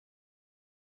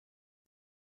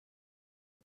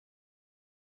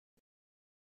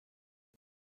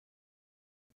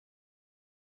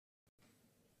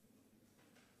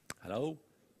Hello?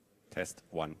 Test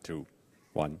 1, 2,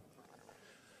 1.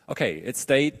 Okay, it's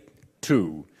day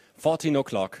 2, 14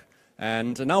 o'clock,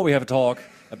 and now we have a talk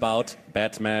about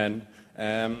Batman,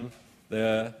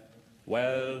 the,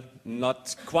 well,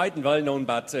 not quite well-known,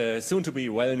 but soon-to-be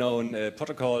well-known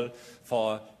protocol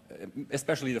for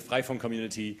especially the Freifunk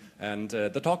community, and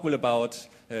the talk will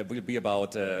be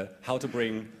about how to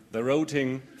bring the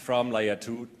routing from layer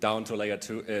 2 down to layer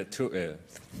 2,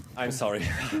 I'm sorry,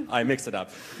 I mixed it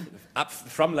up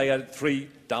from layer 3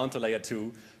 down to layer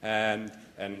 2, and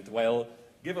well,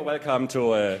 give a welcome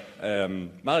to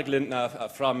Marek Lindner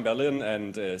from Berlin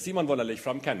and Simon Wunderlich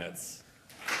from Chemnitz.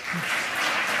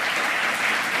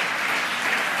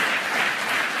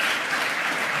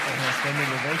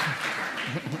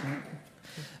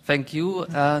 Thank you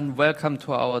and welcome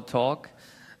to our talk.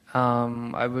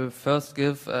 I will first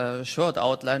give a short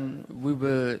outline. We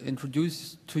will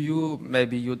introduce to you,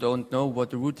 maybe you don't know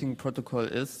what the routing protocol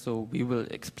is, so we will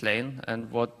explain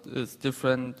and what is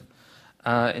different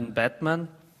in Batman.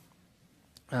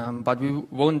 But we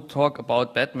won't talk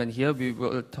about Batman here, we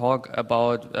will talk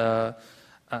about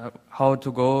how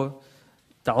to go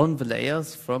down the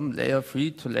layers from layer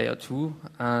 3 to layer 2,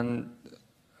 and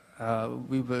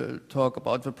we will talk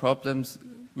about the problems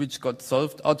which got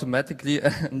solved automatically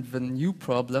and the new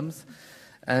problems,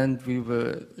 and we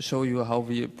will show you how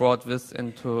we brought this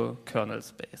into kernel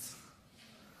space.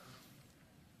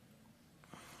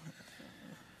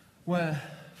 Well,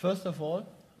 first of all,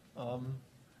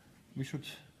 we should...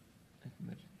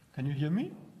 Can you hear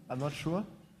me? I'm not sure.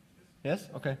 Yes?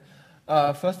 Okay.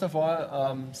 First of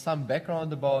all, some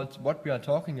background about what we are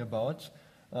talking about.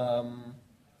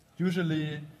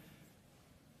 Usually,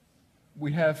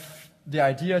 we have the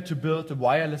idea to build a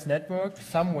wireless network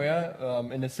somewhere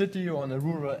in a city or in a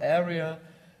rural area,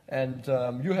 and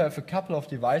you have a couple of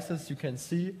devices you can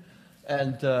see,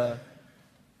 and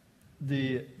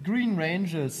the green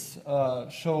ranges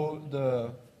show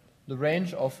the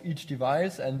range of each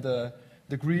device, and the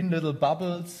green little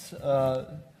bubbles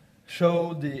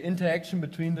show the interaction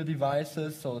between the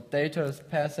devices, so data is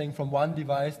passing from one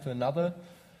device to another.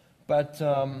 But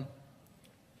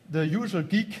the usual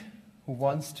geek who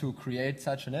wants to create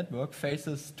such a network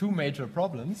faces two major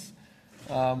problems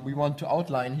we want to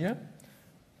outline here.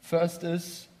 First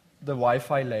is the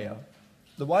Wi-Fi layer.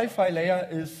 The Wi-Fi layer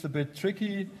is a bit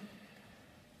tricky.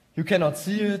 You cannot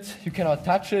see it, you cannot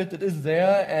touch it, it is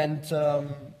there, and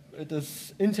it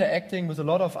is interacting with a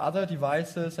lot of other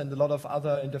devices and a lot of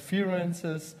other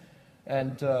interferences.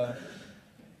 And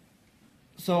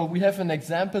so we have an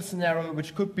example scenario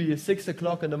which could be 6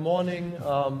 o'clock in the morning.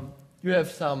 You have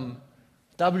some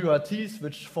WRTs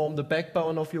which form the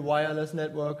backbone of your wireless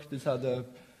network. These are the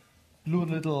blue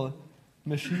little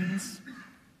machines.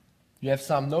 You have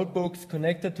some notebooks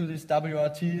connected to these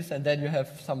WRTs, and then you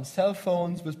have some cell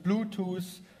phones with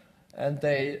Bluetooth, and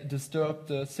they disturb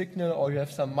the signal, or you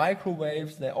have some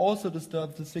microwaves, they also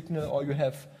disturb the signal, or you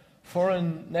have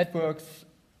foreign networks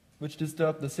which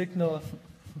disturb the signal.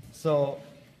 So,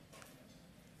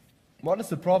 what is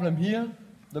the problem here?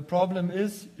 The problem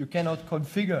is you cannot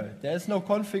configure it. There is no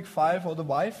config file for the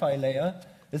Wi-Fi layer.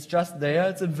 It's just there,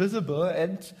 it's invisible,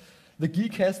 and the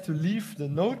geek has to leave the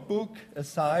notebook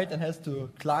aside and has to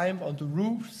climb onto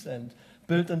roofs and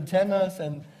build antennas,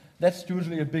 and that's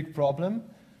usually a big problem.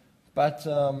 But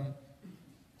so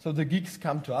the geeks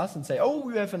come to us and say, oh,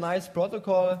 we have a nice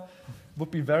protocol. Would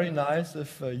be very nice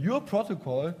if your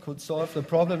protocol could solve the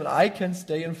problem and I can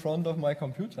stay in front of my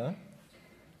computer.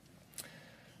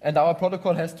 And our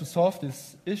protocol has to solve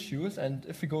these issues. And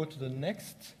if we go to the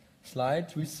next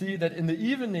slide, we see that in the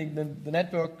evening the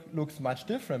network looks much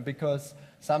different, because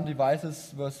some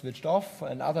devices were switched off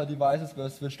and other devices were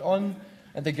switched on.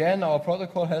 And again, our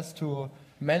protocol has to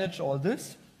manage all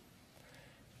this.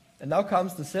 And now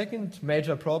comes the second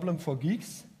major problem for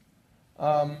geeks,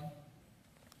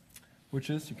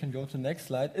 which is, you can go to the next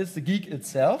slide, is the geek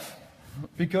itself,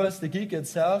 because the geek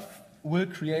itself will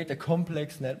create a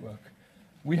complex network.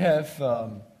 We have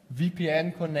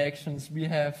VPN connections, we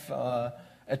have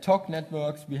ad hoc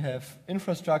networks, we have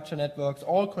infrastructure networks,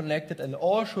 all connected and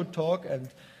all should talk, and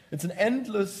it's an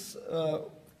endless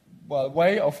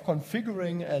way of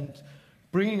configuring and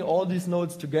bringing all these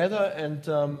nodes together. And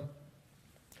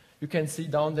you can see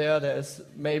down there is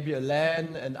maybe a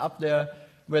LAN, and up there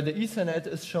where the Ethernet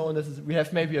is shown, we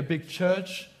have maybe a big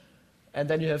church, and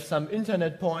then you have some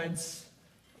internet points,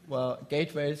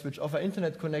 gateways which offer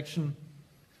internet connection.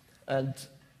 And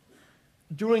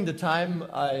during the time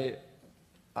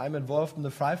I'm involved in the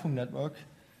Freifunk network,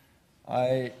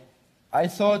 I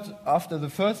thought after the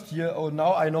first year, oh,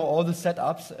 now I know all the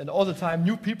setups, and all the time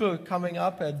new people coming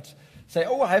up and say,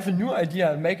 oh, I have a new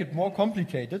idea and make it more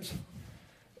complicated.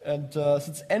 And so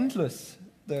it's endless,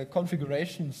 the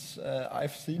configurations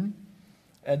I've seen.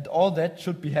 And all that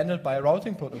should be handled by a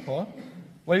routing protocol.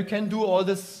 Well, you can do all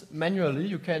this manually.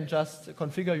 You can just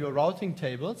configure your routing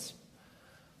tables.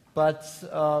 But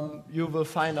you will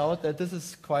find out that this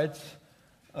is quite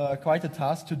a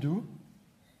task to do,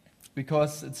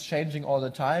 because it's changing all the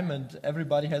time and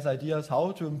everybody has ideas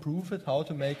how to improve it, how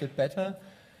to make it better.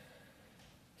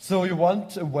 So you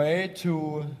want a way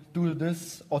to do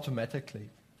this automatically.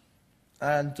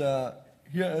 And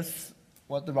here is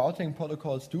what the routing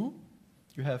protocols do.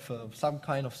 You have some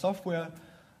kind of software,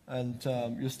 and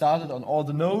you start it on all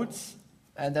the nodes,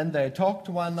 and then they talk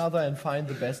to one another and find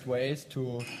the best ways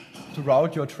to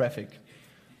route your traffic.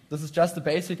 This is just the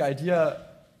basic idea.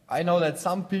 I know that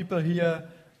some people here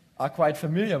are quite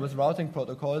familiar with routing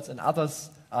protocols and others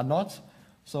are not.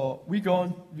 So we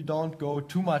don't go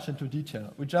too much into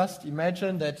detail. We just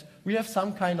imagine that we have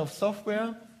some kind of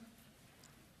software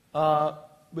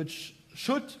which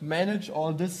should manage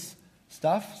all this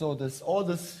stuff, so all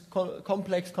this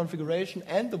complex configuration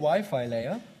and the Wi-Fi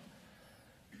layer.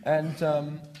 And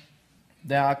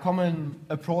there are common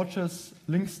approaches,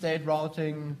 link state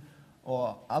routing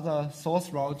or other source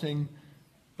routing,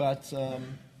 but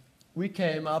we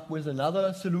came up with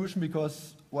another solution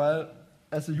because, well,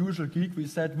 as a usual geek, we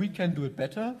said we can do it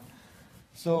better.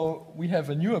 So we have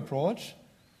a new approach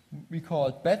we call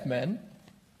it Batman.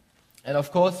 And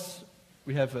of course,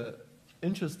 we have an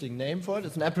interesting name for it.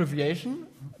 It's an abbreviation,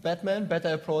 Batman,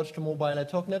 Better Approach to Mobile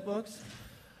Ad Hoc Networks.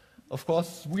 Of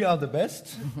course, we are the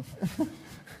best.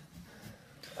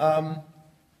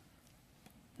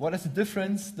 What is the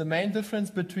difference? The main difference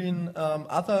between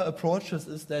other approaches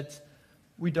is that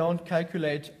we don't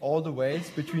calculate all the ways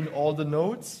between all the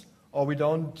nodes, or we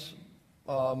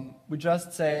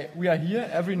just say, we are here.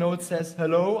 Every node says,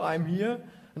 hello, I'm here.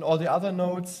 And all the other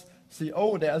nodes see,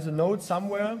 oh, there's a node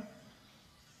somewhere.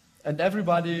 And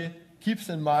everybody keeps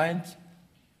in mind,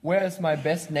 where is my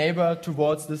best neighbor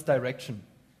towards this direction?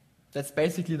 That's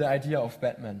basically the idea of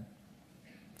Batman.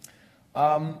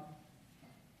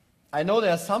 I know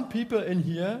there are some people in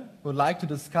here who would like to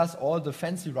discuss all the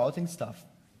fancy routing stuff.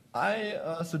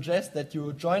 I suggest that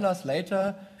you join us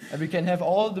later and we can have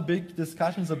all the big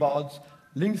discussions about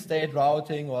link state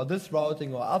routing or this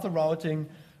routing or other routing,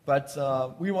 but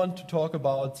we want to talk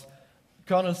about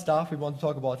kernel stuff, we want to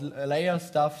talk about layer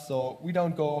stuff, so we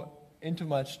don't go into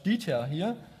much detail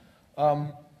here.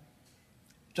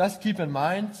 Just keep in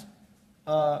mind,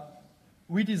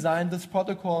 we designed this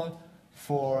protocol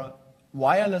for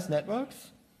wireless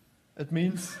networks. It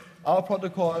means our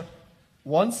protocol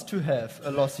wants to have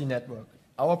a lossy network.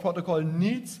 Our protocol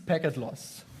needs packet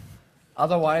loss.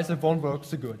 Otherwise, it won't work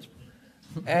so good.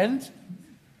 And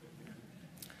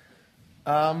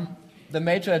the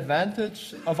major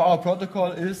advantage of our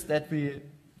protocol is that we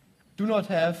do not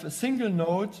have a single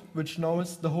node which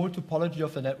knows the whole topology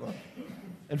of the network.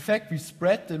 In fact, we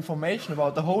spread the information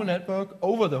about the whole network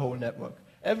over the whole network.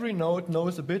 Every node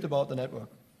knows a bit about the network.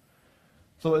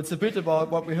 So it's a bit about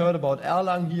what we heard about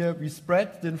Erlang here. We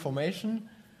spread the information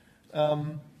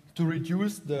to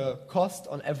reduce the cost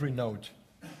on every node.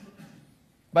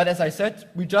 But as I said,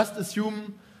 we just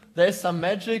assume there's some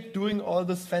magic doing all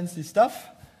this fancy stuff,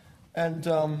 and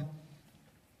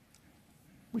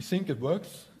we think it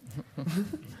works.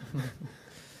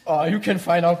 Or you can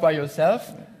find out by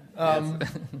yourself.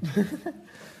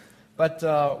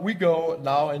 But we go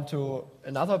now into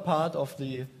another part of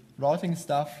the routing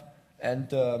stuff. And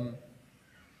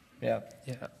yeah.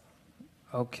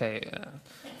 Okay.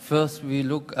 First, we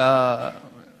look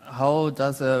how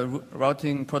does a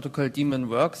routing protocol daemon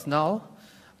works now.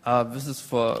 This is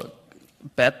for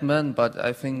Batman, but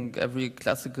I think every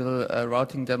classical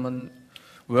routing daemon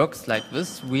works like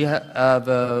this. We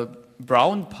the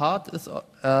brown part is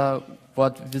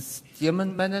what this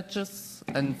daemon manages,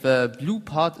 and the blue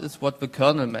part is what the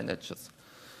kernel manages.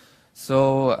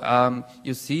 So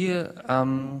you see.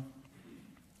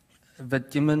 The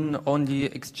daemon only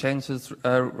exchanges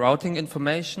routing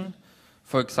information,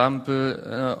 for example,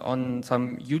 on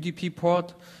some UDP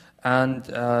port, and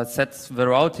sets the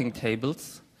routing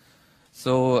tables.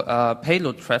 So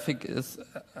payload traffic is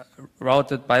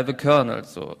routed by the kernel.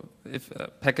 So if a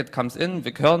packet comes in,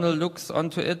 the kernel looks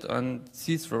onto it and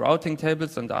sees the routing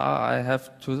tables, and I have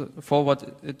to forward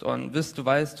it on this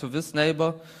device to this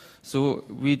neighbor. So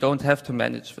we don't have to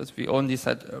manage this. We only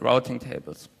set routing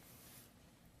tables.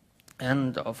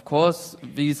 And of course,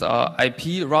 these are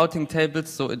IP routing tables,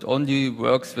 so it only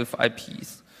works with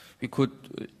IPs. We could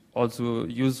also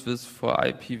use this for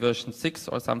IP version 6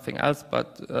 or something else,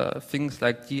 but things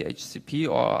like DHCP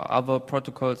or other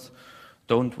protocols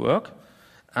don't work.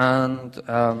 And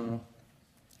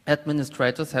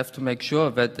administrators have to make sure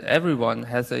that everyone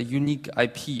has a unique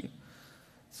IP.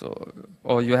 So,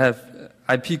 or you have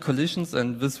IP collisions,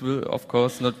 and this will, of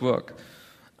course, not work.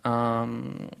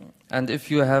 And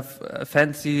if you have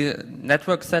fancy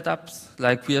network setups,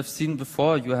 like we have seen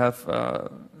before, you have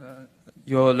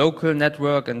your local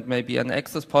network and maybe an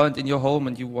access point in your home,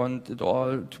 and you want it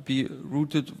all to be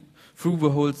routed through the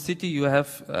whole city, you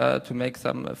have to make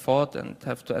some effort and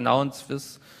have to announce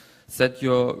this, set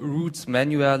your routes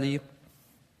manually.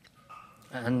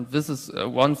 And this is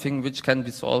one thing which can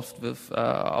be solved with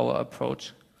our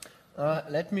approach.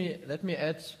 Let me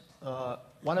add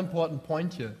one important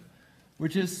point here,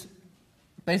 which is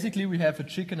basically we have a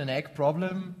chicken and egg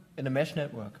problem in a mesh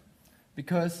network,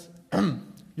 because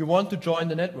you want to join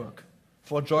the network.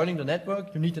 For joining the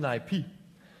network, you need an IP.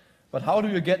 But how do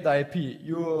you get the IP?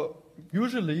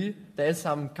 Usually there is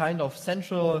some kind of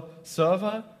central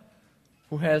server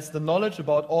who has the knowledge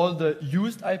about all the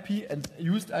used IP and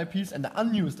used IPs and the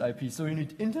unused IPs. So you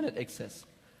need internet access.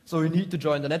 So you need to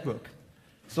join the network.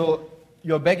 So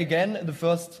you're back again in the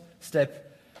first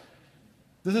step.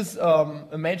 This is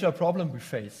a major problem we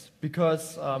face,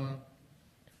 because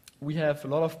we have a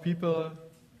lot of people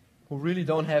who really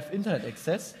don't have internet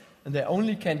access, and they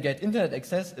only can get internet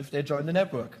access if they join the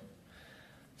network.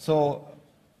 So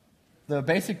the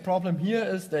basic problem here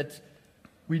is that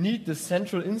we need this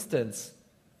central instance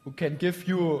which can give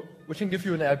you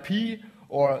an IP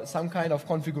or some kind of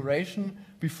configuration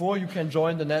before you can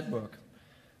join the network.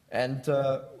 And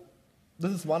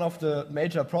this is one of the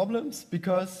major problems,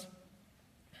 because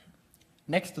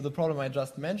next to the problem I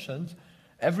just mentioned,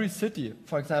 every city,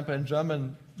 for example in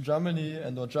Germany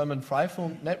and or German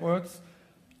Freifunk networks,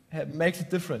 makes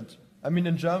it different. I mean,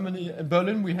 in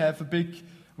Berlin, we have a big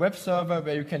web server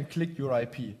where you can click your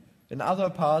IP. In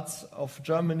other parts of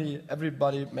Germany,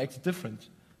 everybody makes it different.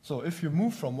 So if you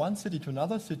move from one city to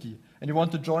another city and you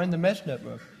want to join the mesh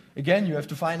network, again, you have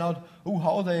to find out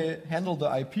how they handle the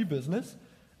IP business,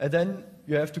 and then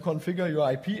you have to configure your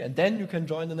IP, and then you can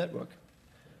join the network.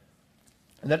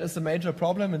 And that is a major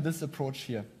problem in this approach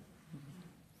here.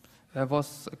 There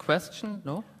was a question,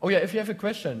 no? Oh yeah, if you have a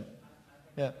question.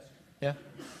 Yeah.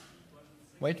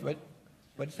 Wait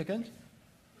a second.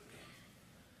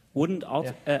 Wouldn't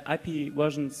IP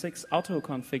version 6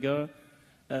 auto-configure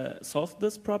solve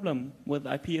this problem with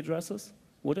IP addresses?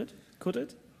 Would it? Could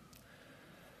it?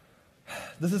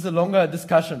 This is a longer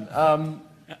discussion.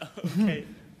 Okay,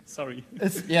 sorry.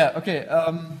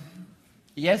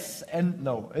 Yes and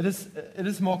no. It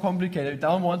is more complicated. I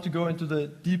don't want to go into the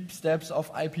deep steps of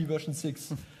IP version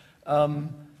 6.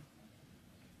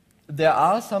 There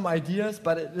are some ideas,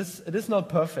 but it is not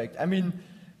perfect. I mean,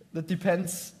 that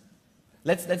depends.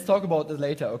 Let's talk about it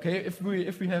later, okay? If we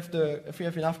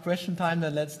have enough question time,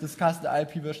 then let's discuss the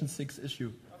IP version 6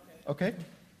 issue. Okay?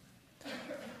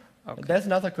 There's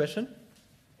another question.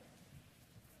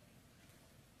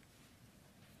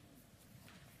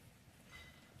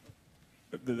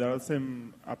 There is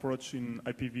same approach in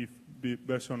IPv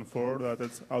version 4, that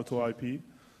is auto IP,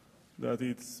 that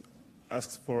it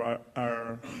asks for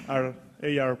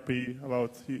ARP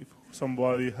about if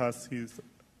somebody has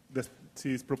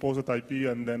his proposed IP,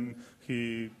 and then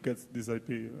he gets this IP.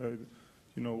 You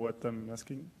know what I'm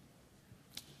asking?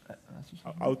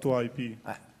 Auto IP.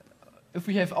 If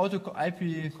we have auto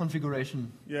IP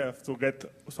configuration. Yeah, to get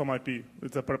some IP.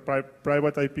 It's a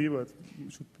private IP, but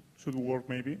should work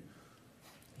maybe.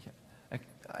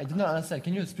 I did not understand.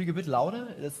 Can you speak a bit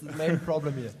louder? That's the main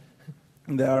problem here.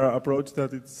 There are approach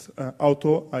that it's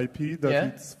auto IP,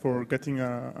 that it's for getting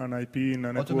an IP in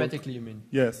a network. Automatically, you mean?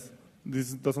 Yes.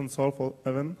 This doesn't solve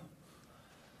even?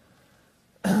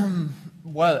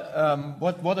 Well,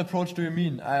 what approach do you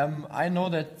mean? I know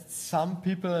that some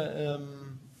people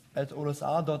at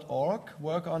osr.org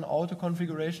work on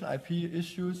auto-configuration IP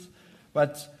issues,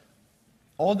 but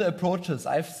all the approaches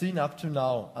I've seen up to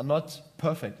now are not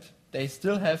perfect. They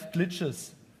still have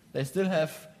glitches. They still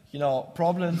have,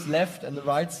 problems left and the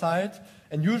right side.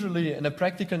 And usually in a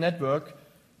practical network,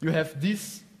 you have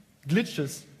these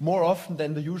glitches more often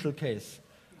than the usual case,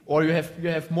 or you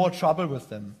have more trouble with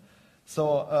them.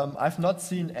 So I've not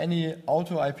seen any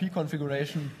auto IP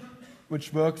configuration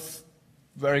which works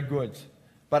very good.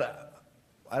 But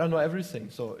I don't know everything.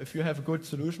 So if you have a good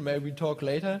solution, maybe we talk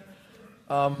later.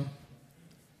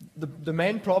 The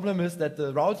main problem is that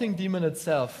the routing daemon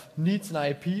itself needs an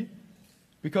IP,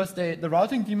 because the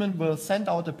routing daemon will send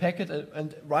out a packet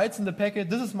and writes in the packet,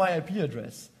 this is my IP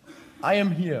address. I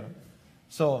am here.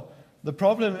 So the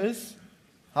problem is,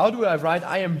 how do I write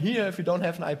I am here if you don't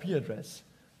have an IP address?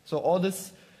 So all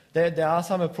this, there are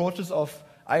some approaches of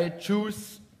I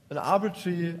choose an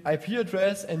arbitrary IP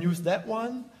address and use that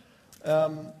one,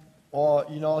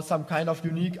 or some kind of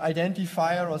unique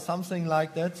identifier or something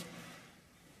like that,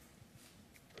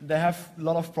 they have a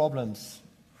lot of problems.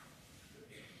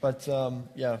 But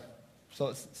yeah, so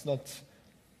it's not.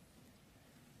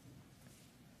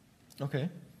 Okay.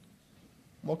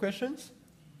 More questions?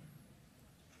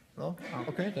 No?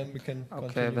 Okay, then we can continue.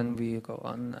 Okay, then we go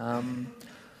on.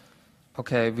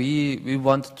 Okay, we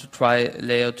wanted to try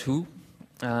layer 2,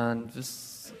 and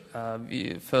this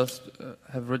we first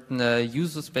have written a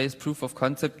user space proof of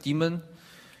concept daemon,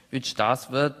 which does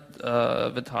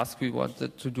the task we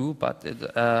wanted to do, but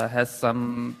it has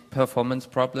some performance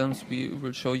problems we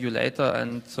will show you later,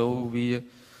 and so we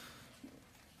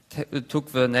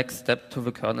took the next step to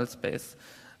the kernel space.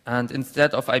 And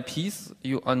instead of IPs,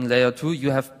 on layer 2,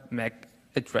 you have MAC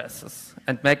addresses.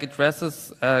 And MAC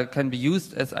addresses can be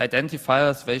used as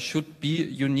identifiers. They should be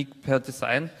unique per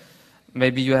design.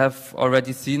 Maybe you have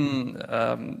already seen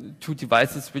 2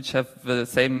 devices which have the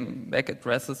same MAC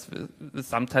addresses. This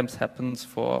sometimes happens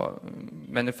for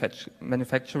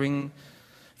manufacturing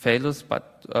failures,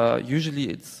 but usually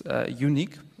it's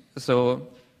unique. So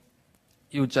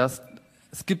you just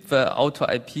skip the auto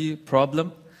IP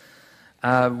problem.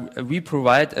 We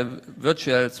provide a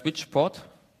virtual switch port,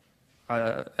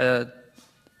 a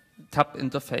TAP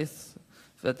interface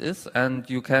that is, and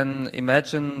you can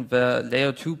imagine the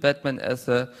layer 2 Batman as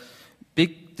a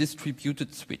big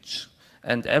distributed switch.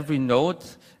 And every node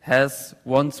has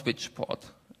one switch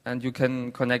port. And you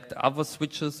can connect other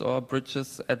switches or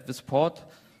bridges at this port,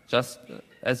 just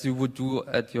as you would do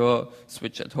at your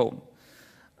switch at home.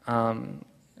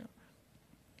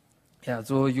 Yeah,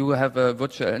 so you have a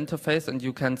virtual interface and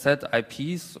you can set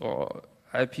IPs or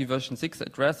IP version 6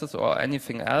 addresses or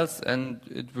anything else, and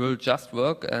it will just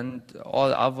work, and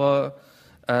all other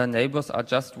neighbors are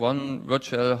just one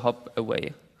virtual hop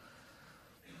away.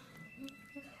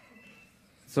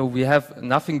 So we have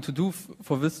nothing to do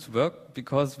for this to work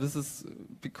because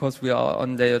we are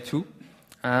on layer 2.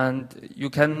 And you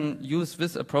can use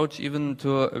this approach even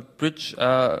to bridge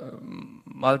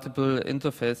multiple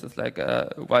interfaces like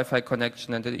a Wi-Fi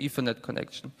connection and an Ethernet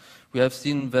connection. We have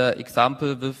seen the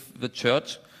example with the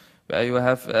church where you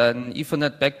have an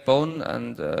Ethernet backbone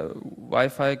and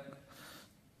Wi-Fi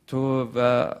to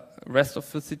the rest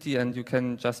of the city, and you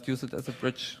can just use it as a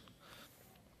bridge.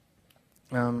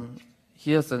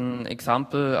 Here's an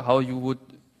example how you would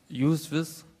use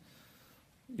this.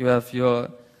 You have your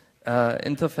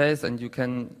interface and you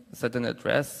can set an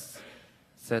address,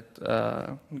 set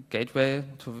a gateway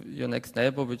to your next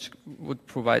neighbor which would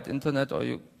provide internet, or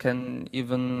you can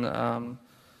even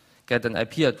get an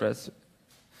IP address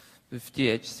with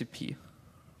DHCP.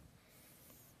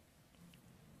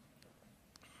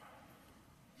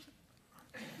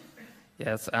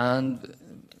 Yes, and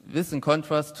this in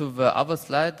contrast to the other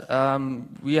slide,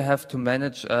 we have to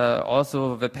manage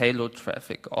also the payload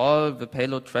traffic. All the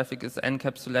payload traffic is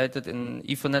encapsulated in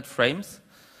Ethernet frames,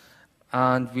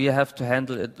 and we have to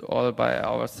handle it all by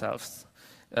ourselves.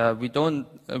 We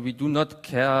do not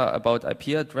care about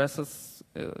IP addresses.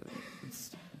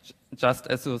 It's just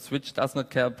as a switch does not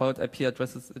care about IP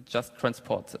addresses, it just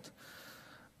transports it.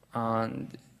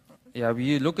 And yeah,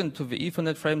 we look into the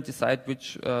Ethernet frame, decide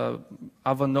which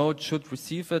other node should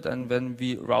receive it, and then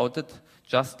we route it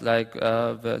just like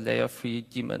the layer 3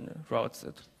 daemon routes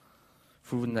it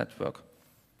through the network.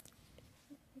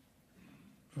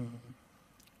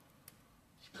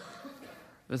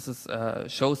 This is,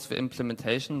 shows the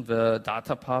implementation, the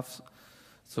data paths.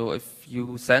 So if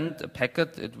you send a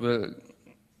packet, it will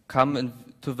come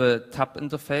into the TAP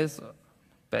interface,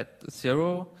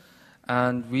 BAT0,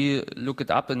 and we look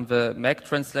it up in the MAC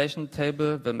translation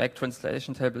table. The MAC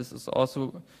translation table is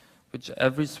also which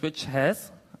every switch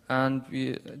has, and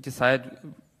we decide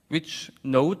which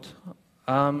node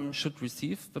should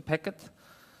receive the packet.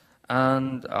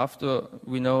 And after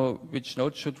we know which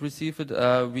node should receive it,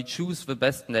 we choose the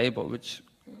best neighbor which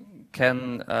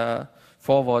can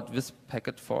forward this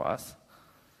packet for us.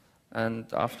 And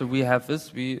after we have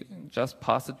this, we just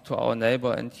pass it to our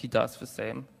neighbor and he does the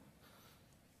same.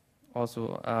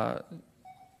 Also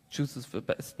chooses the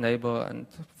best neighbor and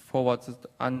forwards it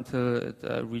until it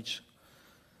reaches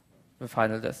the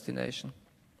final destination.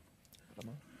 Do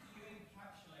you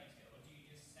encapsulate it, or do you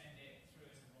just send it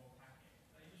through as a raw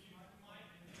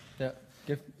packet?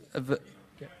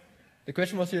 Yeah. The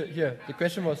question was here. The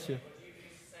question was here.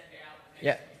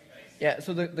 Yeah.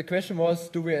 So the question was,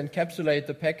 do we encapsulate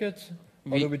the packet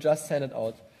or do we just send it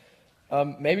out?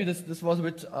 Maybe this was a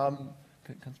bit.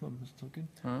 Kannst du mal ein bisschen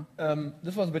zurückgehen?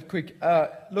 This was a bit quick.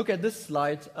 Look at this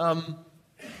slide.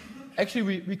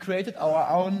 actually we created our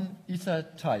own Ether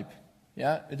type.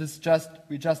 Yeah, it is just,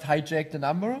 we just hijacked the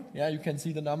number. Yeah, you can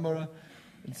see the number.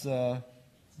 It's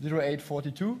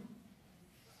 0842.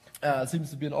 Seems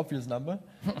to be an obvious number.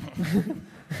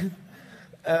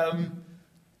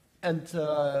 And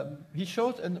he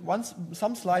showed,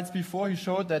 some slides before, he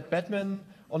showed that Batman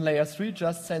on layer 3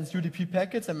 just sends UDP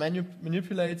packets and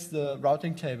manipulates the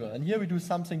routing table. And here we do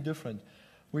something different.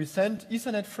 We send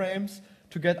Ethernet frames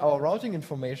to get our routing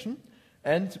information,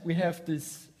 and we have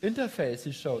this interface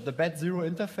he showed, the BAT0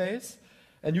 interface,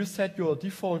 and you set your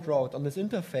default route on this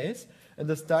interface, and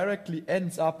this directly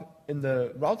ends up in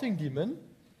the routing daemon,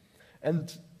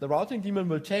 and the routing daemon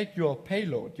will take your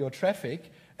payload, your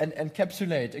traffic, and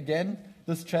encapsulate again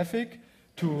this traffic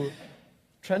to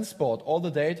transport all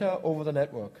the data over the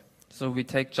network. So we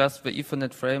take just the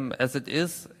Ethernet frame as it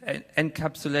is,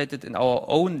 encapsulate it in our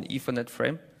own Ethernet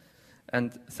frame,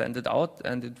 and send it out,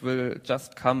 and it will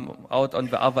just come out on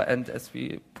the other end as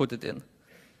we put it in.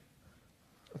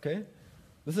 Okay.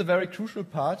 This is a very crucial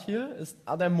part here.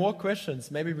 Are there more questions?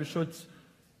 Maybe we should...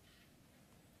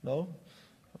 No?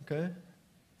 Okay.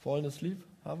 Fallen asleep,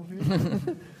 half of you?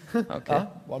 Okay.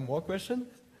 One more question?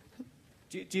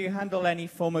 Do you handle any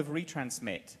form of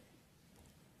retransmit?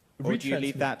 Or do you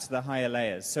leave that to the higher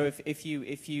layers? So if you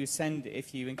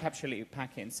encapsulate your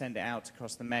packet and send it out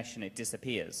across the mesh and it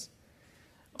disappears,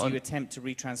 do you attempt to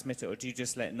retransmit it, or do you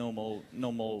just let normal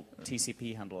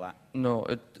TCP handle that? No,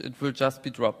 it will just be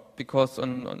dropped, because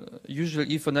on usual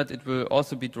Ethernet it will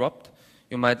also be dropped.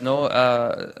 You might know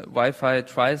Wi-Fi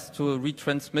tries to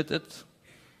retransmit it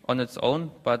on its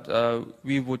own, but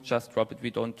we would just drop it.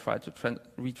 We don't try to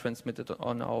retransmit it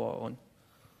on our own.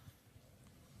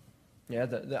 Yeah,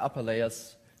 the upper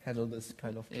layers handle this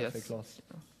kind of traffic loss.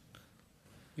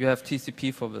 You have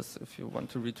TCP for this if you want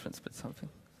to retransmit something.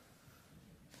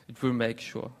 It will make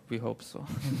sure, we hope so.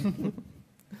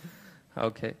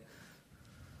 Okay.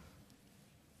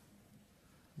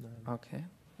 Okay.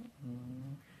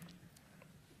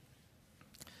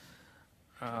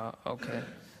 Okay.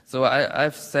 So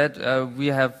I've said we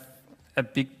have a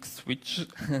big switch,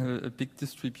 a big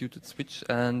distributed switch,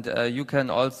 and you can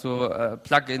also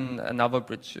plug in another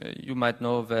bridge. You might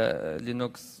know the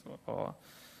Linux or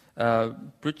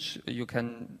bridge. You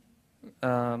can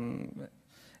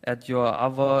add your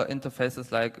other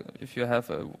interfaces, like if you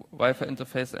have a Wi-Fi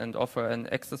interface and offer an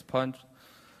access point,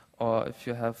 or if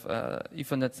you have an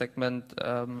Ethernet segment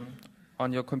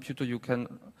on your computer, you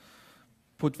can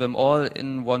put them all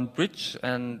in one bridge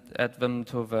and add them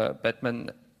to the Batman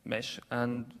mesh.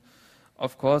 And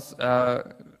of course, all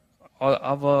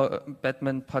other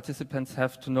Batman participants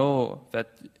have to know that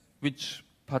which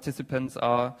participants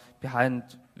are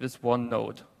behind this one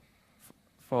node.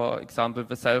 For example,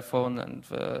 the cell phone and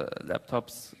the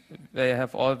laptops, they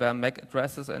have all their MAC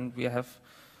addresses, and we have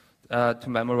to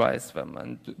memorize them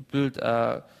and build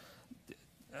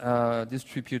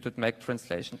distributed MAC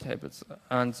translation tables.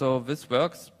 And so this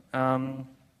works.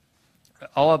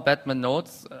 Our Batman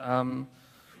nodes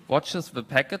watches the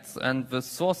packets and the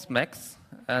source MACs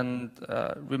and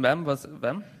remembers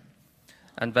them.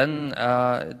 And then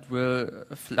it will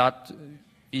flood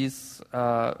these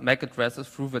MAC addresses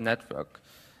through the network.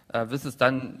 This is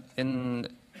done in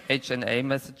HNA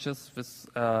messages. This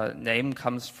name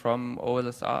comes from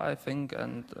OLSR, I think,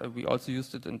 and we also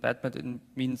used it in Batman. It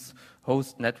means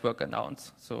host network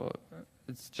announce. So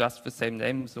it's just the same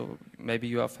name, so maybe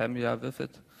you are familiar with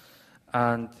it.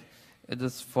 And it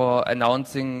is for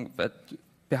announcing that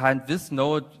behind this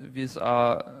node, these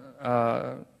are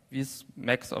these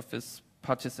MACs of these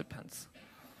participants.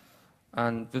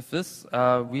 And with this,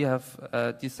 we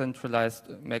have decentralized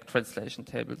MAC translation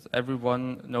tables.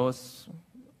 Everyone knows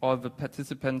all the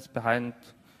participants behind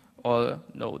all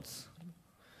nodes.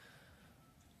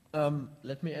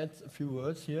 Let me add a few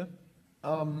words here.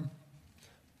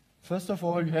 First of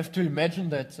all, you have to imagine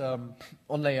that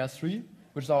on layer 3,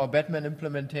 which is our Batman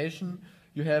implementation,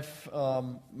 you have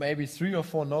maybe 3 or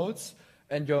 4 nodes,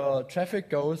 and your traffic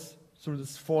goes through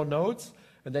these 4 nodes,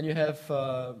 and then you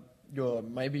have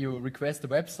maybe you request a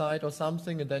website or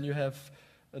something, and then you have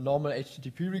a normal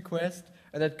HTTP request,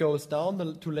 and that goes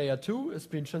down to layer 2, it's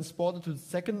been transported to the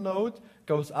second node,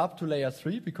 goes up to layer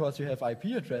 3 because you have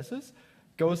IP addresses,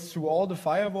 goes through all the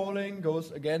firewalling,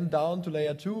 goes again down to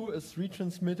layer 2, is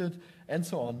retransmitted, and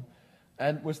so on.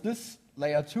 And with this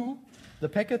layer 2, the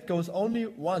packet goes only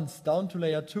once down to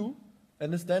layer 2,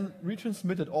 and is then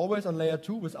retransmitted always on layer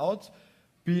 2 without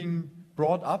being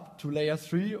brought up to layer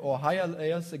 3 or higher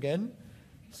layers again.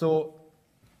 So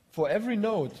for every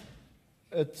node,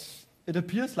 it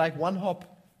appears like one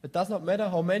hop. It does not matter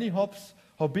how many hops,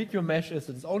 how big your mesh is.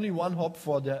 It's only one hop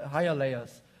for the higher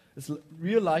layers. It's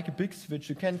real like a big switch.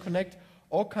 You can connect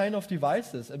all kind of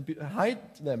devices and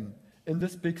hide them in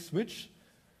this big switch.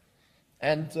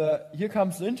 And here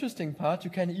comes the interesting part. You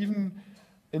can even,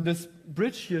 in this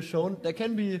bridge here shown, there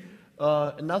can be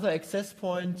another access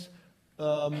point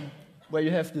where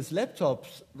you have these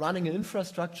laptops running in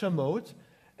infrastructure mode,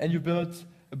 and you build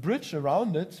a bridge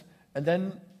around it, and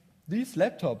then these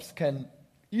laptops can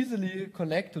easily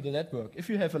connect to the network. If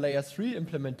you have a layer 3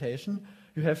 implementation,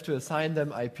 you have to assign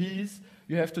them IPs,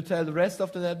 you have to tell the rest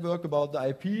of the network about the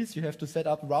IPs, you have to set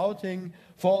up routing,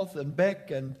 forth and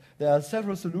back, and there are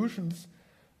several solutions,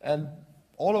 and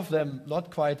all of them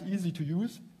not quite easy to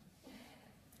use.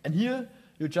 And here,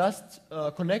 you just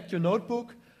connect your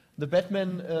notebook. The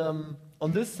Batman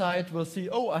on this side will see,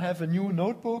 oh, I have a new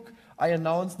notebook, I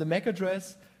announce the MAC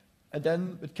address, and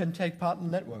then it can take part in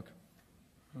the network.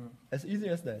 As easy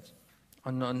as that.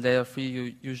 On layer 3,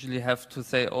 you usually have to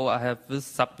say, oh, I have this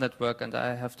subnetwork, and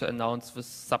I have to announce this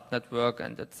subnetwork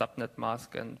and its subnet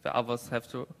mask, and the others have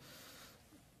to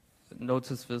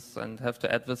notice this and have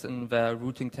to add this in their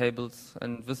routing tables.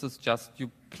 And this is just, you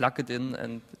plug it in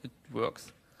and it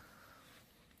works.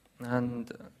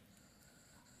 And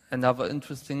another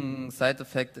interesting side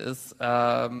effect is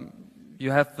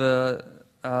you have the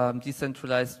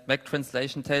decentralized MAC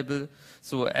translation table.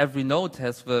 So every node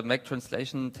has the MAC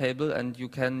translation table, and you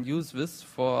can use this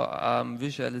for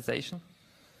visualization.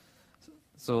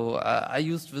 So I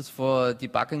used this for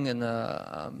debugging in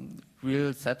a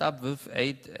real setup with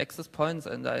 8 access points,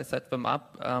 and I set them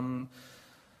up.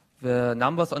 The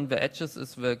numbers on the edges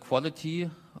is the quality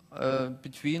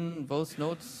between those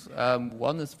nodes.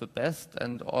 1 is the best,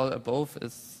 and all above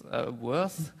is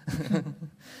worse.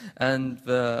 And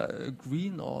the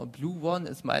green or blue one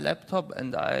is my laptop,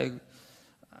 and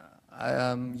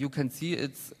you can see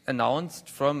it's announced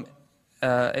from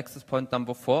access point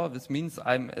number 4. This means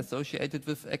I'm associated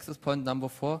with access point number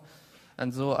 4.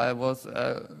 And so I was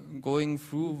going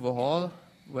through the hall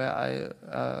where I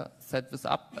set this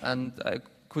up, and I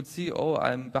could see, oh,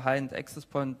 I'm behind access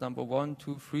point number 1,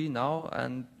 2, 3 now,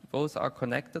 and those are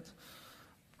connected.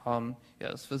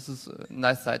 Yes, this is a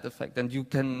nice side effect, and you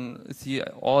can see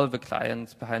all the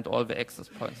clients behind all the access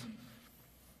points.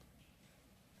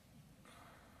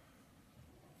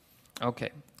 Okay,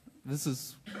 this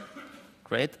is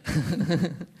great.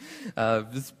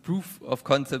 This proof of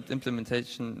concept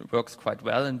implementation works quite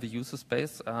well in the user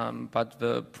space, but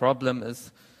the problem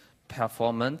is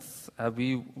performance.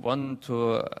 We want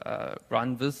to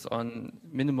run this on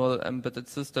minimal embedded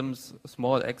systems,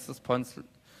 small access points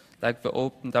like the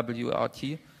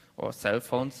OpenWRT or cell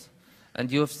phones.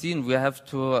 And you have seen we have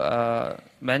to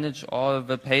manage all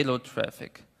the payload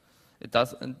traffic. It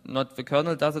does not the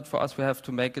kernel does it for us. We have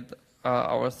to make it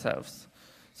ourselves.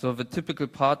 So the typical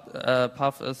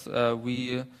path is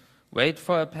we wait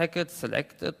for a packet,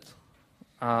 select it.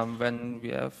 When we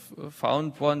have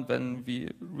found one, then we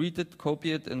read it,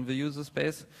 copy it in the user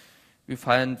space. We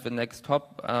find the next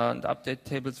hop and update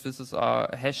tables. This is our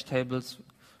hash tables,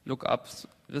 lookups.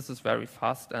 This is very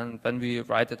fast, and then we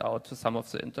write it out to some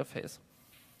of the interface.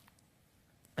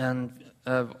 And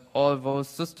all those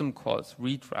system calls,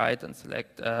 read, write, and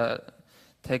select,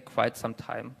 take quite some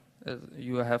time.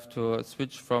 You have to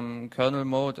switch from kernel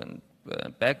mode and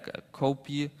back,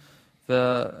 copy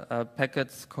the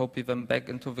packets, copy them back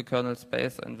into the kernel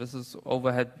space, and this is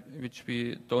overhead which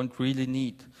we don't really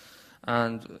need.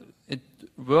 And it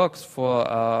works for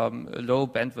low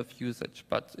bandwidth usage,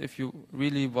 but if you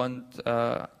really want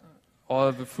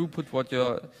all the throughput what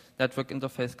your network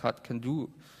interface card can do,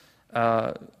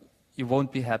 you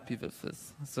won't be happy with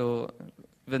this. So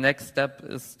the next step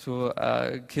is to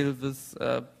kill this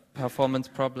performance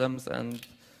problems, and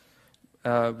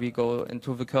we go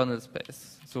into the kernel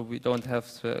space, so we don't have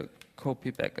the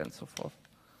copy back and so forth.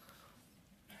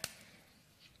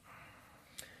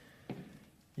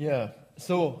 Yeah,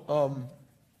 so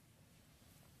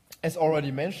as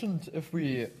already mentioned, if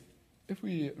we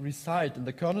reside in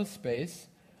the kernel space,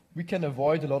 we can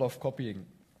avoid a lot of copying.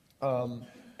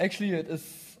 Actually,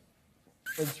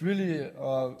 it's really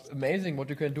amazing what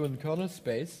you can do in kernel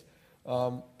space.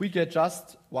 We get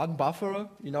just one buffer,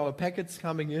 packets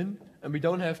coming in, and we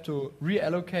don't have to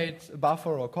reallocate a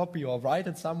buffer or copy or write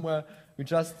it somewhere. We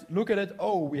just look at it,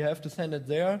 oh, we have to send it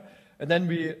there, and then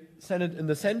we send it in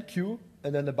the send queue,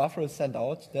 and then the buffer is sent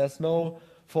out. There's no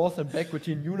forth and back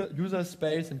between user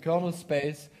space and kernel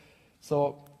space.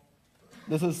 So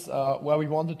this is where we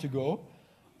wanted to go.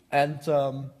 And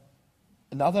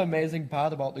another amazing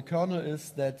part about the kernel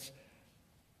is that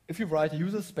if you write a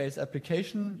user space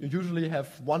application, you usually have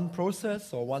one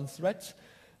process or one thread.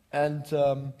 And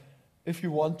if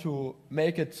you want to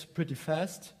make it pretty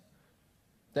fast,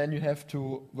 then you have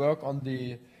to work on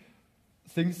the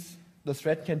things the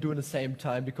thread can do in the same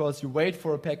time, because you wait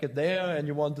for a packet there and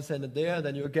you want to send it there,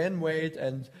 then you again wait,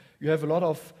 and you have a lot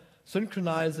of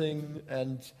synchronizing,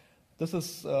 and this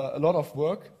is a lot of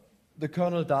work the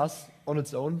kernel does on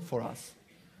its own for us.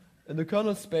 In the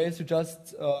kernel space, you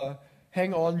just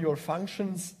hang on your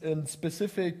functions in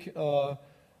specific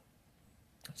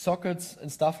sockets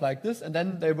and stuff like this, and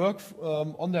then they work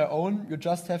on their own. You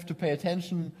just have to pay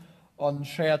attention on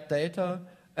shared data,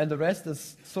 and the rest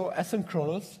is so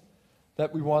asynchronous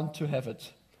that we want to have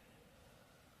it.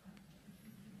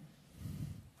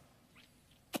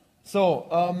 So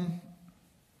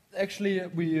actually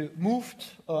we moved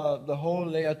the whole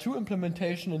layer 2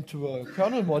 implementation into a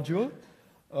kernel module,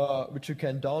 which you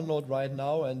can download right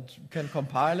now, and you can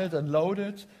compile it and load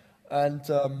it. And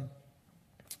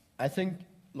I think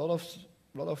a lot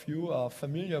of you are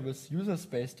familiar with user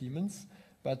space daemons,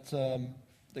 but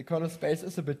the kernel space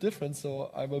is a bit different,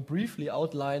 so I will briefly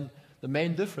outline the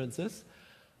main differences.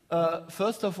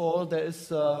 First of all, there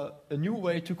is a new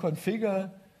way to configure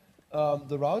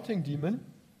the routing daemon.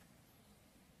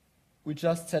 We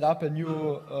just set up a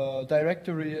new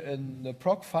directory in the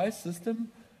proc file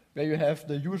system where you have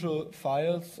the usual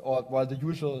files, or well, the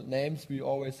usual names we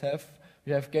always have.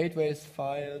 You have gateways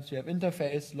files, you have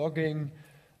interface, logging,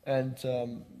 and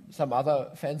some other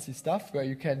fancy stuff where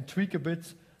you can tweak a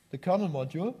bit the kernel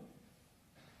module.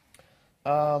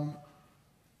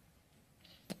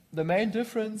 The main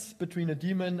difference between a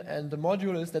daemon and the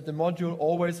module is that the module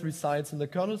always resides in the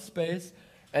kernel space,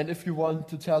 and if you want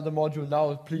to tell the module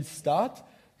now, please start,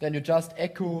 then you just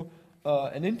echo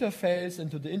an interface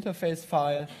into the interface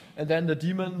file, and then the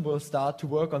daemon will start to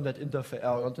work on that interface,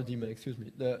 not the daemon, excuse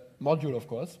me, the module, of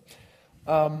course.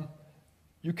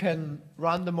 You can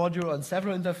run the module on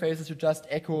several interfaces. You just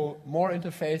echo more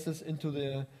interfaces into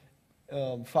the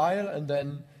file, and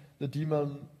then the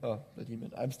daemon,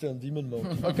 I'm still in daemon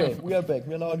mode. Okay, we are back.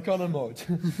 We are now in kernel mode.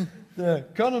 The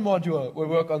kernel module will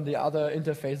work on the other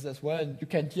interfaces as well, and you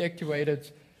can deactivate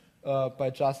it by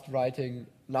just writing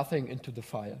nothing into the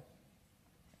file.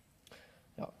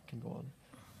 Yeah, can go on.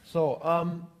 So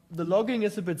the logging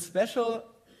is a bit special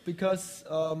because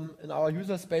in our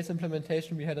user space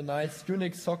implementation we had a nice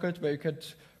Unix socket where you could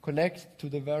connect to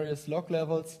the various log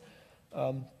levels.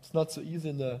 It's not so easy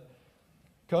in the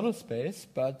kernel space,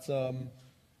 but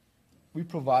we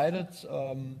provided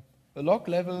a log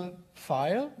level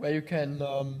file where you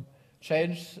can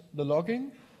change the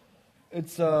logging.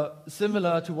 It's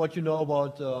similar to what you know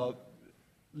about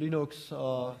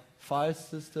Linux file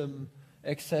system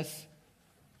access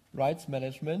rights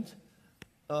management.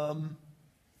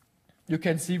 You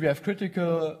can see we have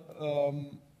critical,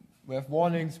 we have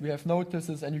warnings, we have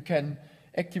notices, and you can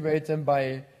activate them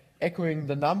by echoing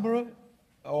the number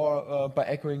or by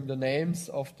echoing the names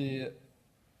of the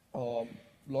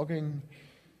logging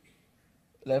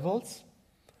levels.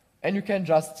 And you can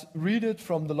just read it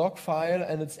from the log file,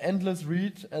 and it's endless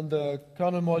read, and the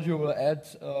kernel module will add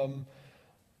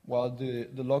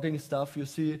the logging stuff. You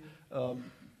see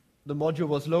the module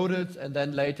was loaded, and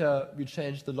then later we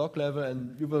changed the log level,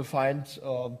 and you will find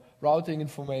routing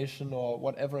information or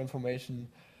whatever information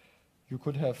you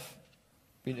could have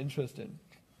been interested in.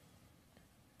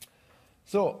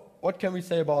 So, what can we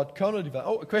say about kernel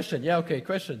development? Oh, a question. Yeah, okay,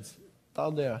 questions.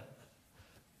 Down there.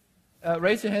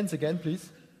 Raise your hands again,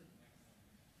 please.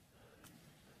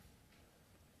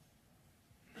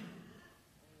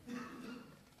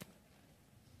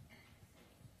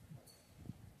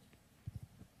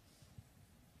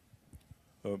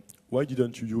 Why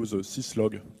didn't you use a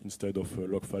syslog instead of a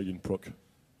log file in proc?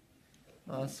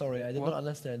 Sorry, I did not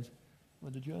understand.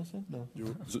 What did you answer? No.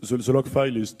 The log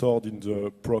file is stored in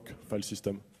the proc file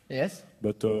system. Yes.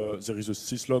 But there is a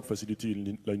syslog facility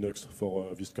in Linux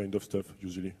for this kind of stuff,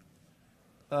 usually.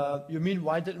 You mean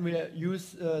why didn't we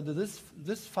use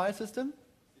this file system?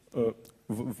 The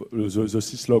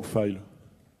syslog file.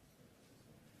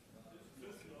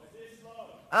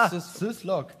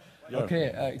 Syslog. Yeah.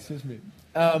 Okay, excuse me.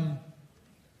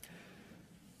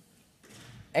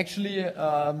 Actually,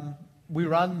 we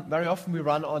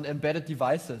run on embedded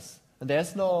devices, and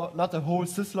there's not a whole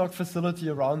syslog facility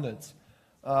around it.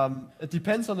 It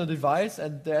depends on the device,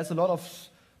 and there's a lot of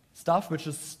stuff which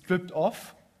is stripped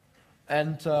off,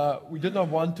 and we did not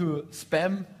want to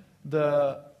spam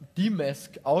the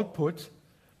dmask output,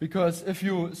 because if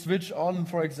you switch on,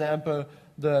 for example,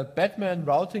 the Batman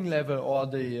routing level or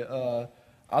the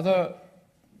other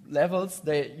levels,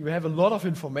 you have a lot of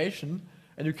information,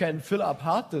 and you can fill up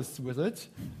hard disks with it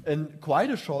in quite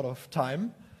a short of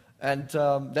time, and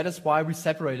that is why we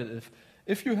separated it.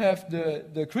 If you have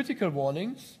the critical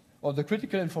warnings or the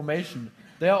critical information,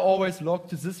 they are always logged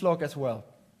to this log as well.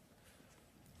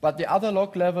 But the other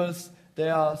log levels, they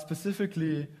are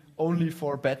specifically only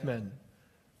for Batman,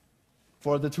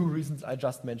 for the two reasons I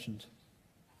just mentioned.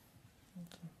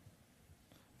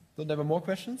 So there were more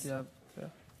questions? Yeah.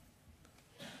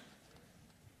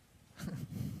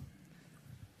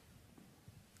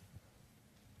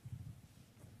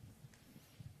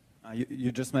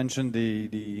 You just mentioned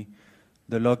the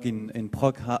log in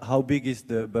proc. How big is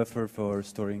the buffer for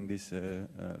storing these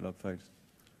log files?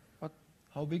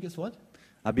 How big is what?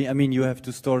 I mean, you have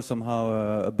to store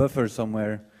somehow a buffer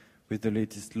somewhere with the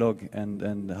latest log,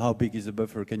 and how big is the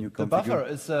buffer? Can you configure? The buffer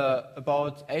is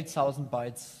about 8,000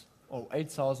 bytes, or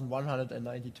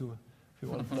 8,192, if you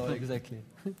want to know exactly.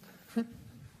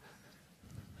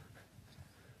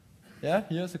 Yeah,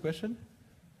 here's a question.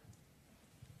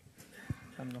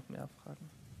 Haben noch mehr Fragen?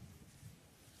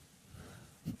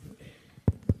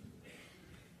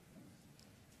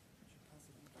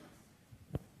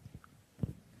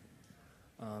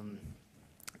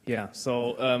 Yeah,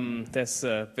 so there's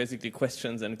basically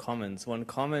questions and comments. One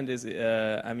comment is,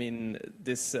 I mean,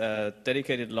 this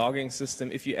dedicated logging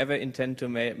system, if you ever intend to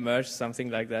merge something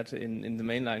like that in the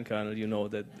mainline kernel, you know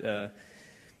that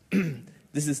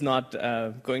this is not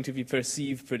going to be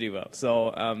perceived pretty well.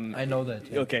 So I know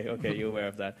that. Yeah. Okay, you're aware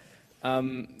of that.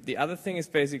 The other thing is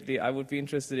basically I would be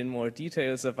interested in more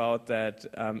details about that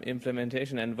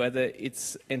implementation and whether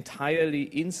it's entirely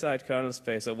inside kernel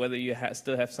space or whether you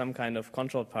still have some kind of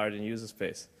control part in user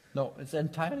space. No, it's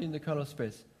entirely in the kernel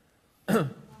space.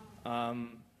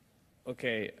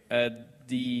 Okay,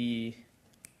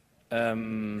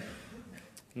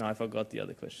 no, I forgot the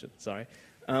other question, sorry.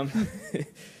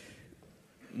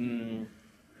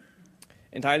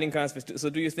 Entirely in kernel space. So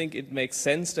do you think it makes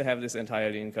sense to have this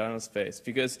entirely in kernel space?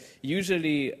 Because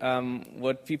usually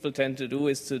what people tend to do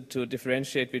is to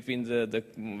differentiate between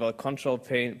the control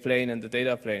plane and the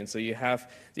data plane. So you have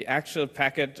the actual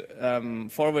packet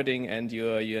forwarding and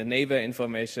your neighbor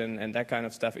information and that kind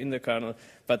of stuff in the kernel,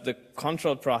 but the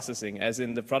control processing, as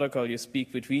in the protocol you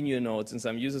speak between your nodes in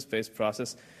some user space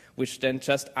process, which then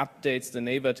just updates the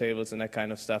neighbor tables and that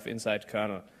kind of stuff inside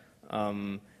kernel.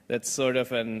 That's sort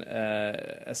of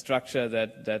a structure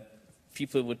that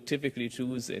people would typically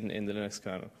choose in the Linux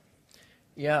kernel.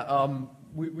 Yeah,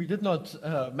 we did not,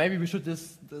 maybe we should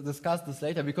discuss this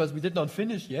later because we did not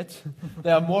finish yet.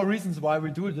 There are more reasons why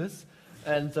we do this,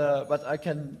 and but I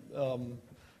can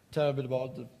tell a bit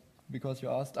about it because you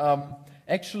asked.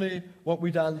 Actually, what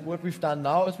we've done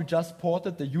now is we just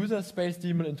ported the user space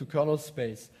daemon into kernel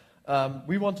space.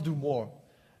 We want to do more.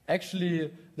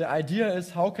 Actually, the idea is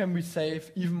how can we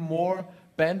save even more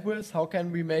bandwidth, how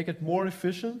can we make it more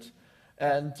efficient,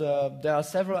 and there are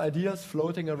several ideas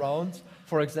floating around.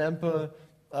 For example,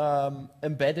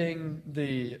 embedding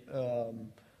the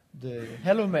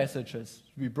hello messages.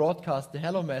 We broadcast the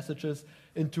hello messages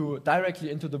directly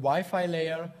into the Wi-Fi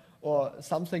layer or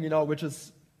something, which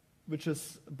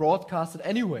is broadcasted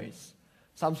anyways.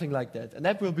 Something like that. And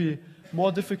that will be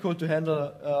more difficult to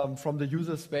handle from the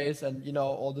user space and,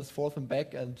 all this forth and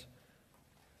back. And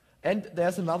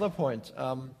there's another point.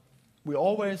 We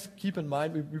always keep in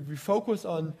mind, we focus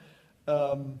on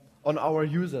our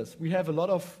users. We have a lot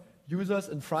of users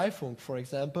in Freifunk, for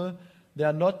example. They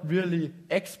are not really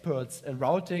experts in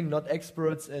routing, not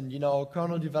experts in,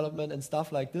 kernel development and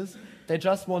stuff like this. They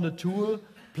just want a tool,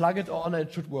 plug it on, and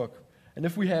it should work. And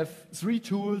if we have 3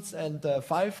 tools and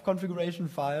 5 configuration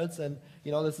files, and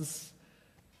this is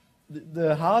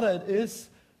the harder it is,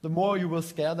 the more you will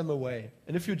scare them away.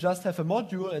 And if you just have a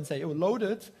module and say, load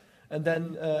it, and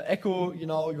then echo,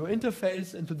 your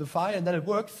interface into the file, and then it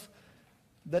works,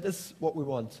 that is what we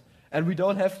want. And we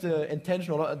don't have the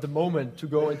intention, or not at the moment, to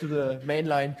go into the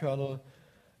mainline kernel,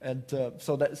 and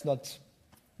so that is not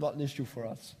an issue for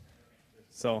us.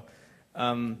 So.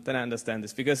 Then I understand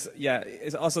this because,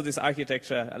 it's also this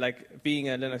architecture, like being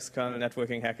a Linux kernel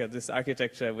networking hacker, this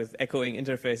architecture with echoing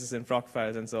interfaces and proc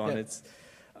files and so on, it's,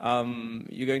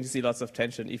 you're going to see lots of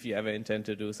tension if you ever intend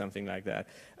to do something like that.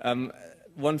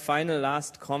 One final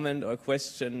last comment or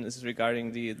question is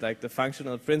regarding the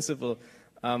functional principle,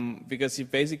 because you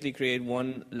basically create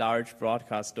one large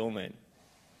broadcast domain.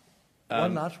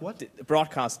 One large what?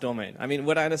 Broadcast domain. I mean,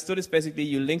 what I understood is basically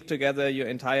you link together your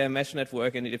entire mesh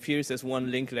network and it appears as one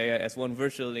link layer, as one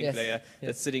virtual link layer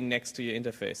that's sitting next to your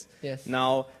interface. Yes.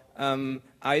 Now,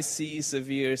 I see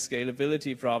severe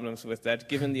scalability problems with that,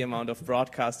 given the amount of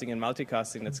broadcasting and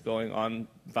multicasting that's going on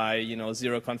by,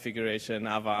 zero configuration,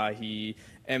 Avahi,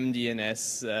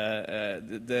 MDNS,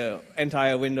 the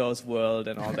entire Windows world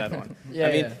and all that one.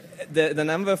 The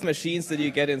number of machines that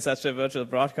you get in such a virtual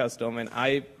broadcast domain,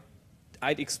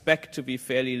 I'd expect to be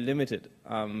fairly limited.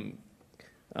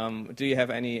 Do you have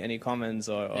any comments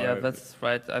or? Yeah, that's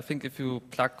right. I think if you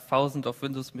plug thousands of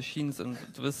Windows machines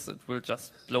into this, it will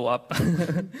just blow up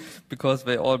because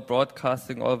they're all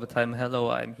broadcasting all the time, hello,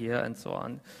 I'm here, and so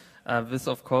on. This,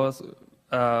 of course,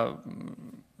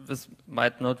 this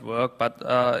might not work, but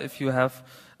if you have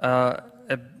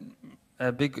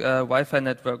a big Wi-Fi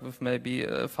network with maybe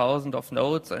 1,000 of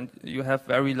nodes and you have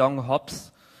very long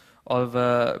hops,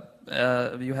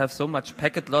 you have so much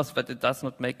packet loss that it does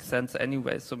not make sense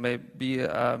anyway. So maybe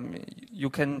you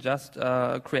can just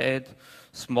create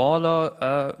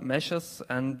smaller meshes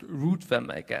and route them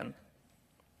again.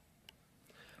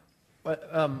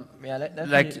 Well, yeah,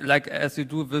 like as you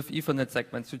do with Ethernet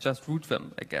segments, you just route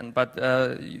them again, but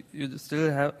you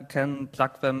still can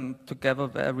plug them together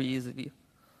very easily.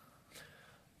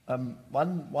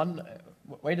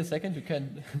 Wait a second. You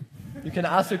can you can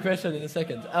ask your question in a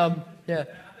second. Yeah.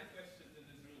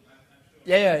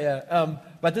 Yeah.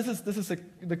 But this is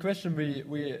the question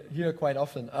we hear quite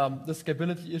often. The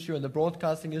scalability issue and the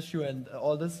broadcasting issue and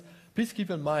all this. Please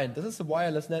keep in mind this is a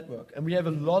wireless network, and we have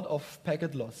a lot of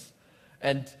packet loss.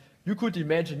 And you could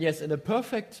imagine, yes, in a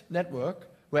perfect network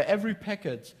where every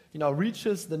packet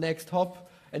reaches the next hop,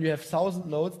 and you have 1,000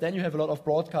 nodes, then you have a lot of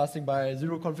broadcasting by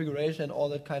zero configuration and all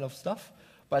that kind of stuff.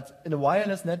 But in a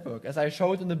wireless network, as I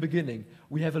showed in the beginning,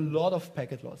 we have a lot of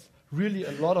packet loss, really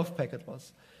a lot of packet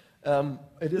loss.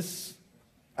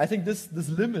 I think this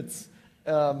limits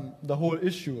the whole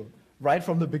issue right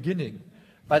from the beginning.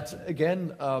 But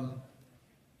again,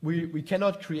 we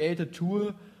cannot create a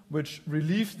tool which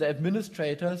relieves the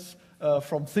administrators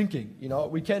from thinking.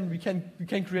 We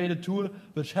can create a tool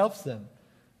which helps them.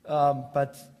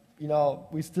 But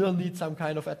we still need some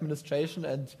kind of administration,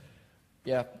 and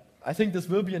yeah, I think this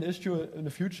will be an issue in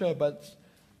the future, but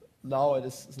now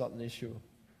it's not an issue.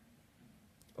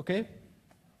 Okay.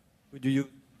 Could you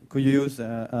use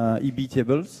EB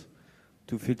tables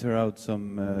to filter out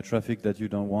some traffic that you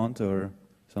don't want, or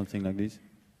something like this?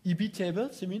 EB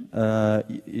tables, you mean?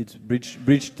 It's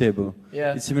bridge table.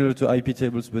 Yeah. It's similar to IP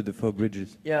tables, but for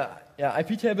bridges. Yeah.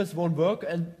 IP tables won't work,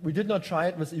 and we did not try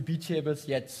it with EB tables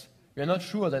yet. We are not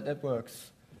sure that works,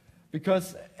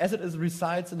 because as it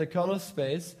resides in the kernel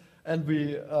space, and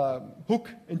we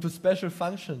hook into special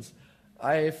functions.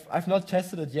 I've not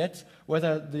tested it yet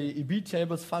whether the EB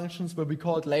tables functions will be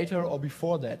called later or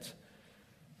before that.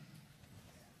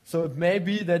 So it may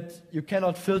be that you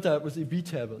cannot filter with EB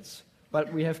tables,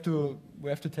 but we have to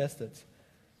test it.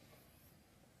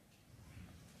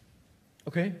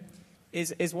 Okay.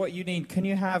 Is what you need, can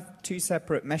you have two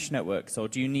separate mesh networks, or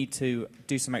do you need to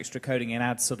do some extra coding and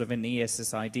add sort of an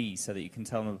ESSID so that you can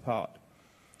tell them apart?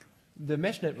 The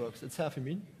mesh networks itself, you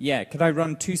mean? Yeah, could I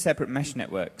run two separate mesh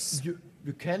networks?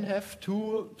 You can have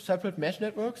two separate mesh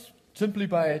networks simply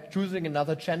by choosing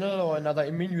another channel or another.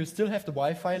 I mean, you still have the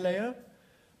Wi-Fi layer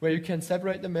where you can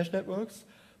separate the mesh networks.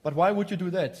 But why would you do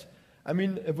that? I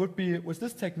mean, it would be, with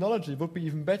this technology, it would be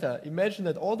even better. Imagine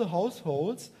that all the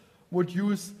households would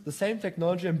use the same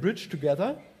technology and bridge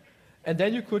together, and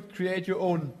then you could create your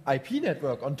own IP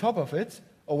network on top of it,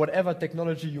 or whatever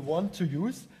technology you want to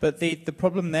use. But the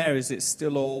problem there is it's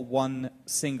still all one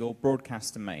single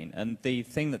broadcast domain. And the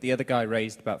thing that the other guy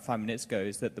raised about 5 minutes ago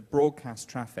is that the broadcast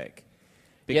traffic,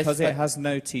 because it has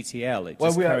no TTL, it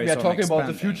just carries on we are talking expanding. about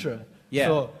the future. Yeah.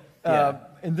 So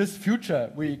in this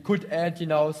future, we could add,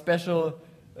 special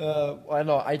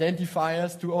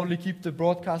identifiers to only keep the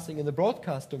broadcasting in the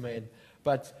broadcast domain.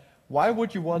 But why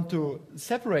would you want to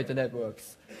separate the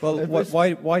networks? Well,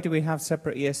 why do we have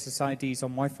separate ESSIDs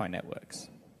on Wi-Fi networks?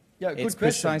 Yeah, good it's question.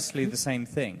 precisely the same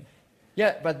thing.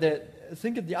 Yeah, but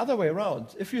think it the other way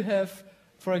around. If you have,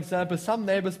 for example, some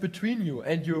neighbors between you,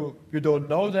 and you don't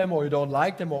know them or you don't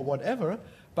like them or whatever,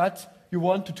 but you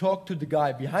want to talk to the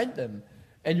guy behind them,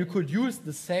 and you could use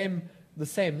the same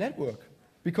network,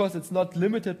 because it's not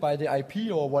limited by the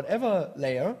IP or whatever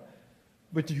layer,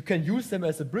 but you can use them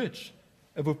as a bridge.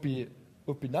 It would be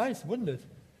nice, wouldn't it?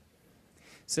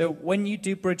 So when you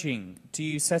do bridging, do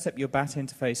you set up your BAT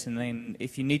interface, and then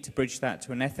if you need to bridge that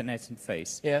to an Ethernet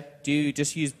interface, do you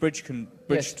just use bridge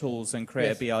tools and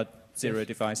create a BR0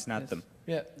 device and add them?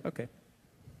 Yeah. Okay.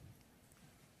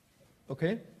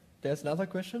 Okay. There's another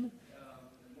question.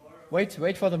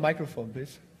 Wait for the microphone,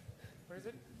 please. Where is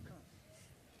it?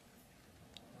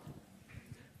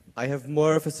 I have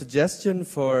more of a suggestion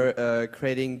for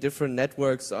creating different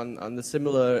networks on the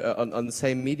similar on the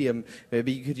same medium.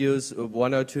 Maybe you could use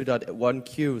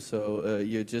 102.1q, so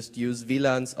you just use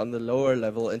VLANs on the lower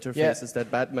level interfaces that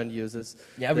Batman uses.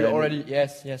 Yeah, we already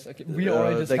yes. Okay. We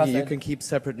already discussed you can keep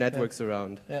separate networks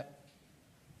around. Yeah.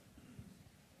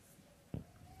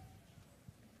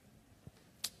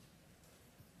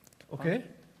 Okay.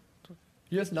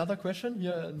 Here's another question.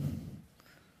 Here in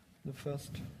the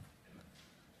first.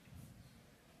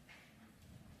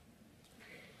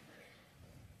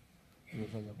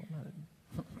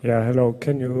 Yeah, hello.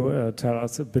 Can you tell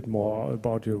us a bit more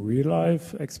about your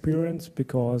real-life experience?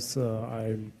 Because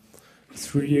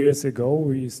 3 years ago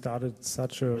we started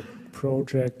such a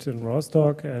project in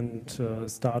Rostock and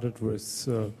started with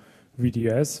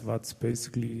VDS. That's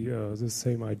basically the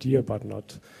same idea, but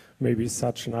not maybe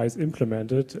such nice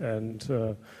implemented.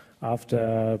 And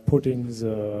after putting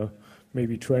the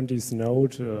maybe 20th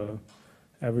node,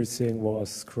 everything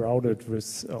was crowded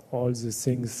with all the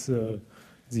things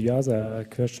the other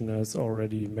questioners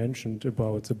already mentioned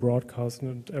about the broadcast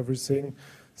and everything.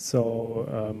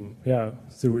 So yeah,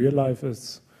 the real life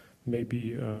is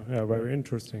maybe very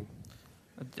interesting.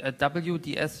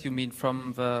 WDS, you mean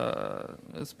from the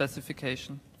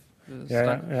specification?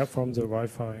 Yeah, from the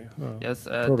Wi-Fi yes,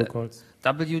 protocols.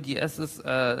 WDS is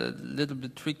a little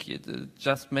bit tricky. It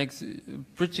just makes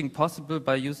bridging possible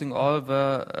by using all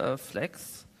the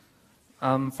flags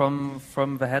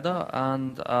from the header,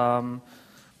 and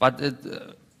but it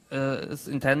is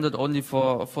intended only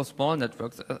for small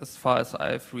networks, as far as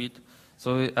I've read.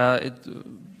 So it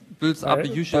builds up a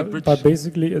usual bridge. But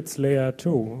basically it's layer 2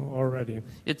 already.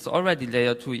 It's already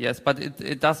layer 2, yes, but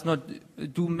it does not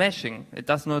do meshing. It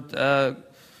does not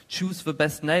choose the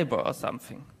best neighbor or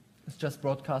something. It's just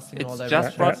broadcasting. It's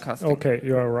just broadcasting. Okay,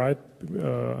 you are right,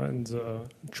 and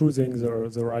choosing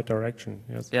the right direction.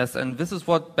 Yes. Yes, and this is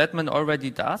what Batman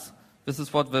already does. This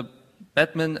is what the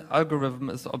Batman algorithm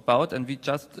is about, and we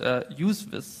just use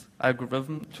this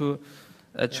algorithm to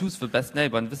choose the best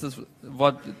neighbor, and this is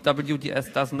what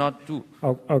WDS does not do.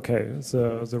 Okay,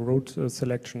 the route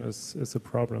selection is a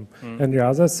problem. And the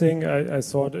other thing I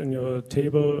saw it in your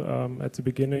table at the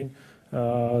beginning,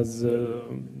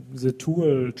 the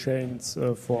tool chains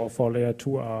for layer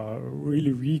 2 are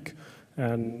really weak,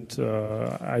 and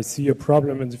I see a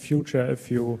problem in the future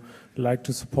if you like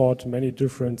to support many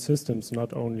different systems,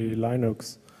 not only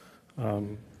Linux.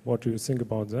 What do you think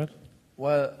about that?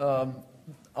 Well,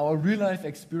 our real-life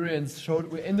experience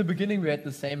showed, in the beginning we had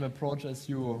the same approach as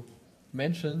you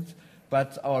mentioned,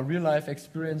 but our real-life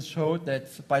experience showed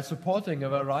that by supporting a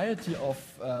variety of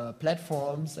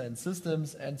platforms and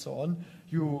systems and so on,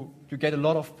 you get a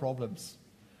lot of problems.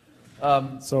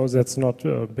 So that's not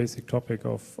a basic topic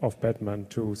of Batman,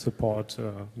 to support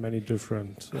many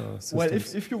different systems. Well,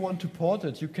 if you want to port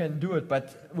it, you can do it,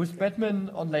 but with Batman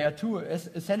on layer 2,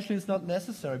 essentially it's not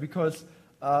necessary, because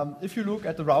if you look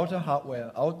at the router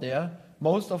hardware out there,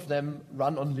 most of them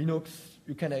run on Linux.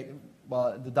 You can,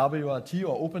 the WRT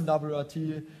or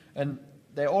OpenWRT, and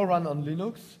they all run on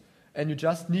Linux. And you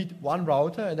just need one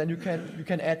router, and then you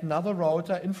can add another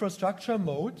router, infrastructure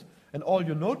mode, and all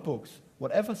your notebooks,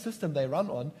 whatever system they run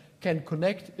on, can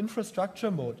connect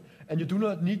infrastructure mode, and you do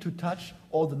not need to touch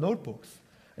all the notebooks.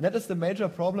 And that is the major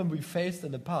problem we faced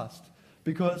in the past,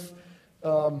 because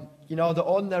the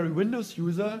ordinary Windows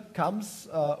user comes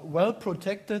well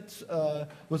protected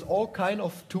with all kind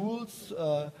of tools,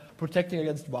 protecting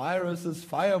against viruses,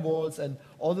 firewalls, and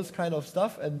all this kind of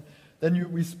stuff. And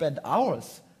then we spend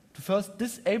hours to first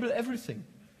disable everything,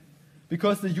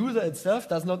 because the user itself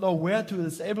does not know where to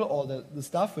disable all the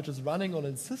stuff which is running on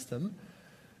its system.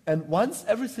 And once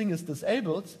everything is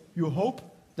disabled, you hope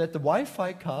that the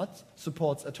Wi-Fi card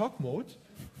supports a talk mode.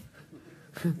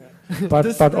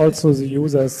 But also the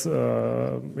users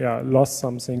lost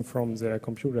something from their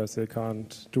computers. They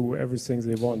can't do everything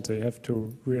they want. They have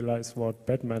to realize what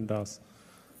Batman does.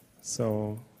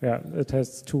 So yeah, it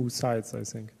has two sides, I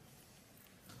think.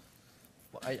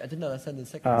 I didn't understand the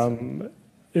second side.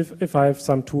 If I have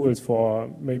some tools for,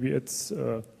 maybe it's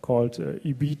called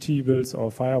EB tables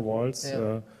or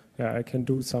firewalls, I can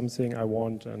do something I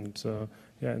want, and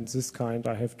in this kind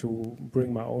I have to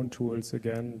bring my own tools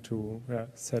again to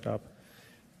set up.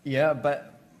 Yeah,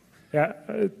 but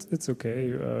it's okay.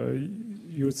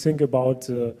 You think about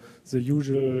the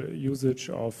usual usage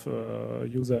of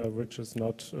user which is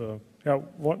not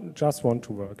just want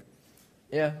to work.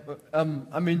 Yeah,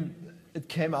 I mean, it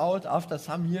came out after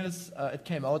some years. It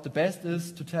came out the best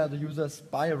is to tell the users,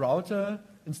 buy a router,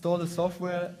 install the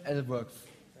software, and it works.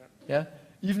 Yeah,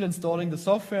 even installing the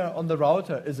software on the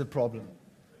router is a problem.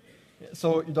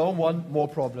 So you don't want more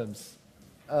problems.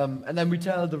 And then we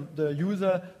tell the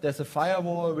user, there's a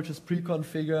firewall which is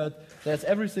pre-configured, there's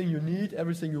everything you need,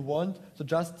 everything you want, so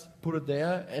just put it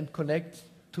there and connect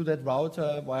to that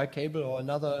router via cable or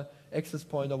another access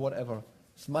point or whatever.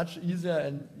 It's much easier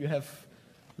and you have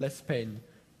less pain.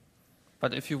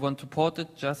 But if you want to port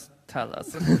it, just tell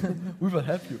us. We will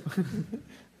help you.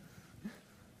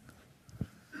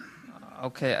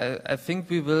 Okay, I think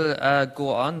we will go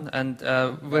on and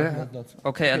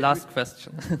okay, a last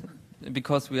question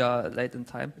because we are late in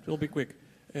time. It will be quick.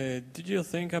 Did you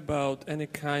think about any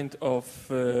kind of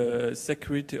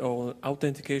security or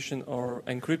authentication or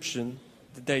encryption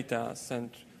the data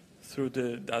sent through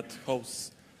that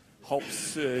hosts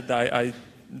that I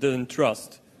didn't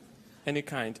trust? Any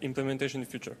kind implementation in the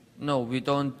future? No, we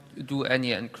don't do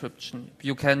any encryption.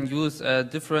 You can use a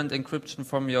different encryption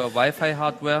from your Wi-Fi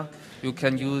hardware. You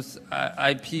can use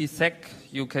IPsec.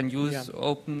 You can use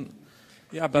open.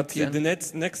 Yeah, but VPN.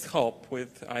 the next hop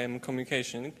with IM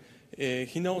communication,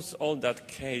 he knows all that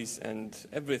case and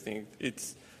everything.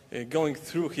 It's going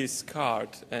through his card,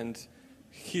 and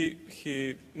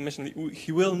he mentioned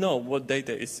he will know what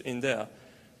data is in there.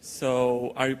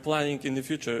 So, are you planning in the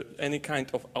future any kind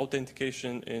of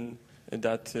authentication in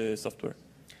that software?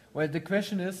 Well, the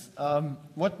question is,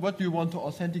 what do you want to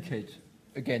authenticate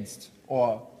against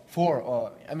or for?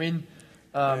 Or I mean,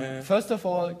 first of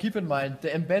all, keep in mind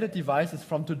the embedded devices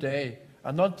from today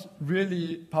are not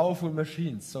really powerful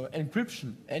machines. So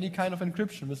encryption, any kind of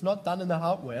encryption, was not done in the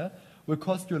hardware, will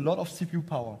cost you a lot of CPU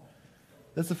power.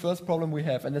 That's the first problem we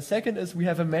have. And the second is we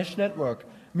have a mesh network.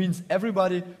 Means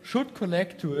everybody should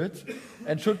connect to it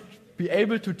and should be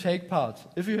able to take part.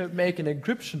 If you make an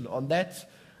encryption on that,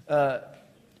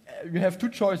 you have two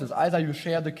choices. Either you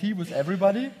share the key with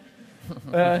everybody,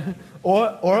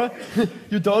 or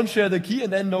you don't share the key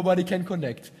and then nobody can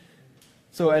connect.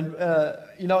 So, and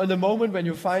in the moment when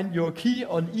you find your key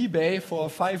on eBay for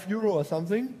 €5 or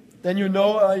something, then you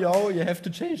know you have to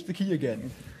change the key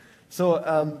again.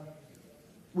 So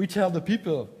we tell the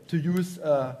people to use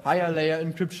a higher layer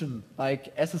encryption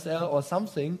like SSL or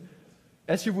something,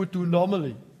 as you would do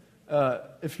normally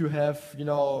if you have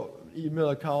email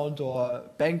account or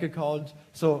bank account.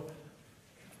 So,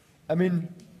 I mean,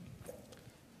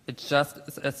 it's just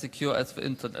as secure as the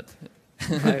internet.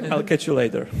 I'll catch you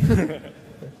later.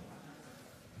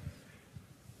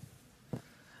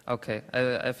 Okay,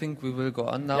 I think we will go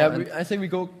on now. Yeah, I think we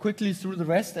go quickly through the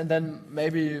rest, and then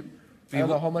maybe I don't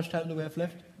know how much time do we have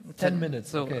left. 10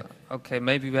 minutes. So, okay. Okay,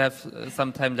 maybe we have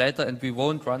some time later, and we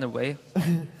won't run away.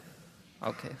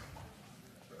 Okay.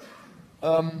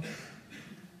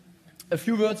 A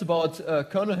few words about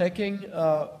kernel hacking.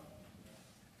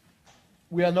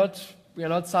 We are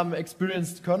not some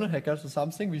experienced kernel hackers or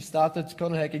something. We started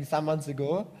kernel hacking some months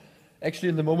ago, actually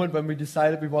in the moment when we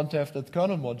decided we want to have that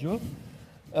kernel module.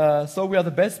 So we are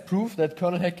the best proof that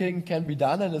kernel hacking can be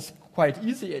done, and it's quite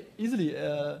easily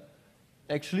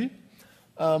actually,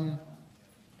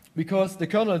 because the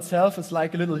kernel itself is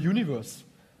like a little universe,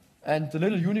 and the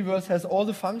little universe has all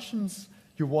the functions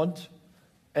you want,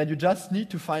 and you just need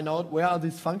to find out where are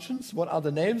these functions, what are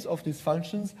the names of these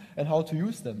functions, and how to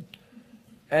use them.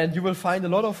 And you will find a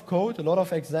lot of code, a lot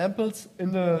of examples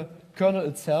in the kernel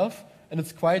itself, and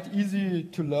it's quite easy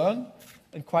to learn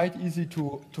and quite easy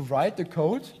to write the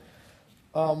code.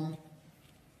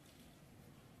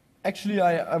 Actually,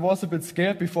 I was a bit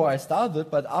scared before I started,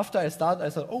 but after I started,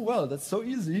 I thought, oh, well, that's so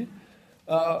easy.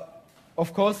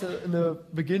 Of course, in the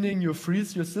beginning, you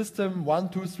freeze your system 1,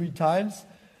 2, 3 times,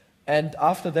 and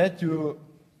after that, you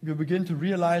begin to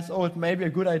realize, oh, it may be a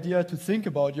good idea to think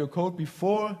about your code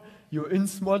before you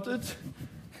insmod it.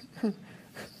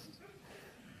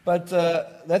 But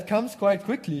that comes quite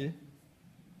quickly.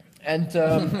 And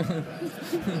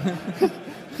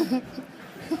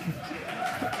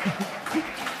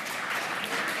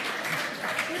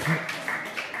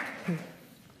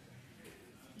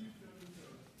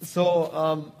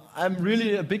so I'm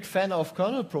really a big fan of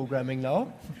kernel programming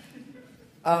now.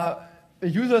 A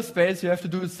user space, you have to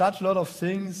do such a lot of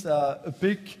things, a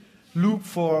big loop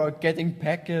for getting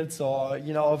packets or,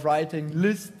 writing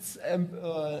lists and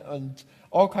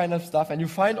all kind of stuff. And you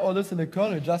find all this in the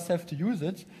kernel, you just have to use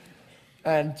it.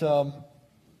 And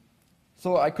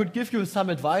so I could give you some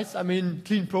advice. I mean,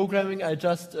 clean programming, I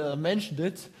just mentioned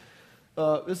it,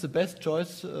 is the best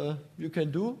choice you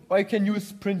can do. Or you can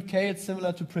use printk, it's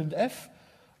similar to printf.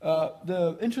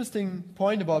 The interesting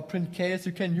point about printk is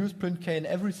you can use printk in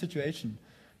every situation.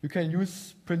 You can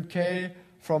use printk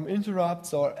from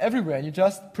interrupts or everywhere, and you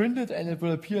just print it and it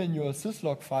will appear in your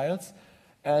syslog files,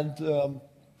 and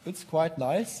it's quite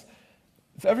nice.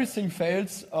 If everything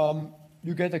fails,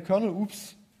 you get a kernel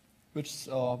oops, which is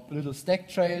a little stack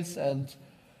trace and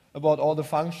about all the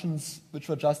functions which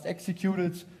were just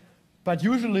executed. But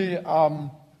usually,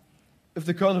 if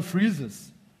the kernel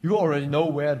freezes, you already know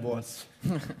where it was.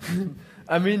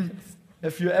 I mean,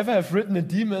 if you ever have written a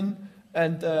daemon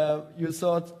and you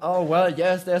thought, oh, well,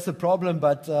 yes, there's a problem,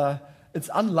 but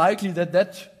it's unlikely that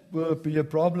that will be a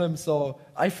problem, so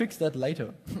I fix that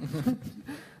later.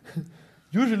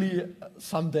 usually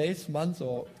some days, months,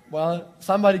 or, well,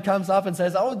 somebody comes up and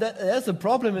says, oh, there's a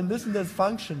problem in this and this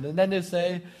function. And then they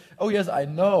say, oh, yes, I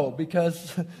know,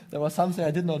 because there was something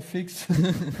I did not fix.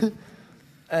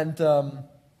 And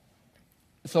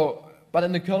but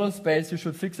in the kernel space, you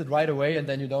should fix it right away, and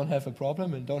then you don't have a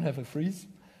problem and don't have a freeze.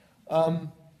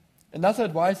 Another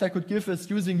advice I could give is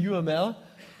using UML.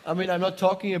 I mean, I'm not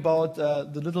talking about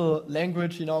the little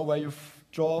language, you know, where you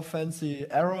draw fancy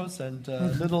arrows and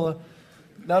little...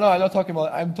 No, I'm not talking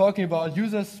about... I'm talking about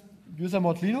user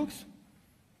mod Linux,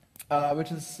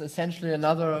 which is essentially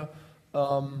another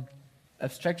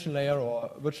abstraction layer or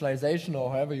virtualization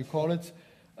or however you call it.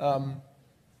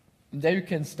 There you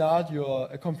can start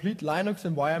a complete Linux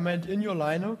environment in your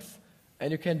Linux,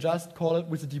 and you can just call it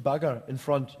with a debugger in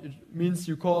front. It means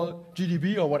you call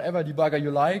GDB or whatever debugger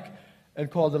you like, and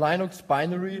call the Linux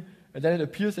binary, and then it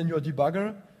appears in your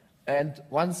debugger. And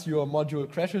once your module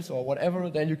crashes or whatever,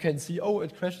 then you can see, oh,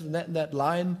 it crashes in that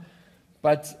line.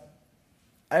 But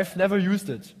I've never used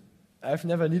it. I've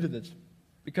never needed it.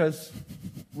 Because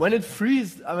when it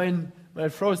freezed, I mean, when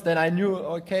it froze, then I knew,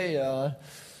 okay,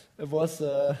 it was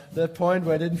that point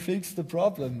where I didn't fix the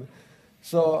problem.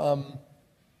 So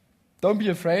don't be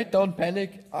afraid, don't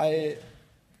panic. I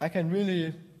can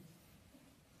really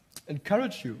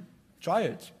encourage you. Try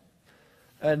it.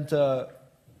 And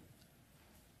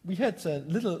we had a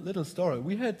little story.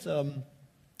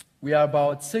 We are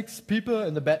about 6 people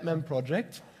in the Batman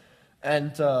project,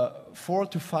 and 4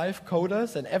 to 5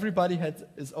 coders, and everybody had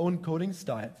his own coding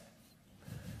style.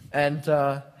 And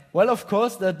well, of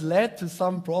course, that led to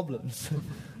some problems.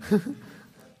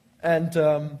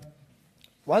 And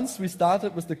once we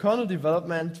started with the kernel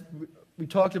development, we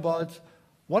talked about,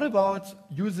 what about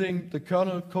using the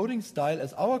kernel coding style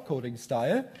as our coding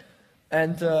style?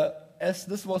 And as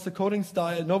this was a coding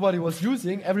style nobody was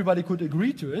using, everybody could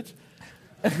agree to it.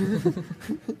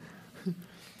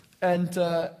 And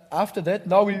after that,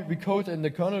 now we code in the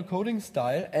kernel coding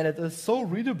style, and it is so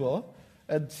readable,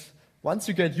 and once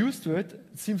you get used to it,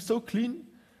 it seems so clean,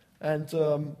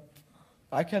 and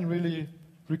I can really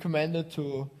recommend it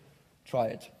to try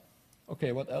it.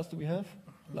 Okay, what else do we have?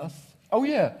 Last. Oh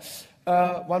yeah,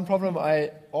 one problem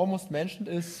I almost mentioned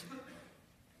is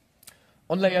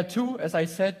on layer 2, as I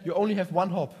said, you only have one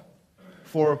hop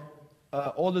for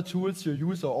all the tools you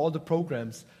use or all the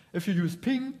programs. If you use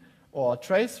ping or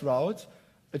traceroute,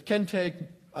 it can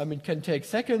take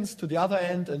seconds to the other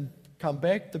end and come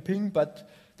back the ping, but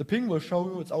the ping will show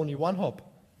you it's only one hop,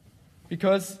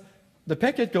 because the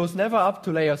packet goes never up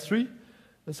to layer 3,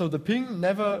 and so the ping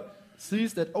never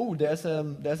sees that, oh, there's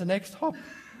a next hop.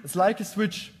 It's like a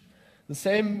switch. The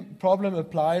same problem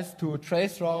applies to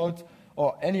traceroute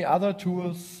or any other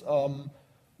tools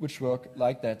which work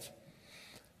like that.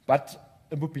 But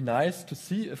it would be nice to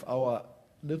see if our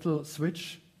little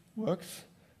switch works.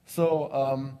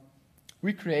 So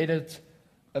we created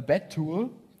a BAT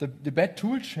tool, the BAT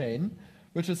tool chain,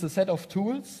 which is a set of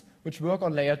tools which work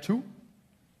on layer 2,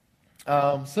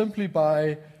 simply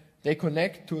by they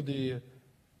connect to the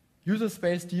user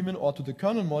space daemon or to the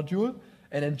kernel module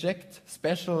and inject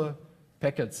special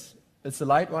packets. It's a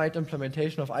lightweight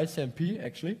implementation of ICMP,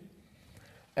 actually.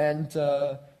 And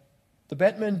the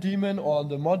Batman daemon or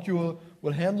the module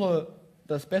will handle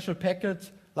the special packet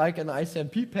like an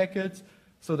ICMP packet,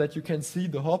 so that you can see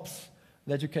the hops,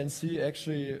 that you can see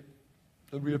actually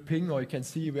the real ping, or you can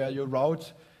see where your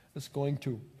route is going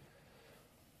to.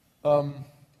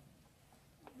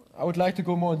 I would like to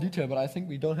go more in detail, but I think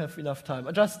we don't have enough time.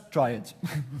 Just try it.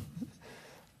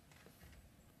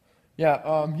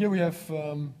 Yeah, here we have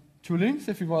 2 links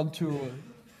if you want to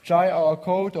try our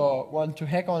code or want to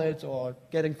hack on it or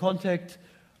get in contact.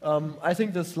 I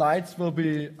think the slides will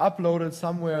be uploaded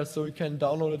somewhere, so you can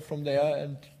download it from there.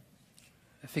 And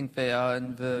I think they are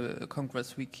in the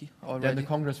Congress Wiki already. Yeah, in the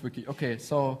Congress Wiki. Okay,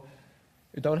 so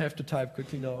you don't have to type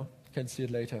quickly now. You can see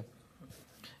it later.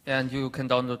 Yeah, and you can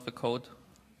download the code,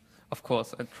 of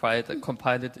course, and try it and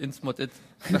compile it, insmod it.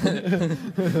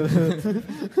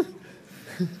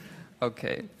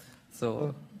 Okay,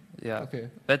 so yeah, okay.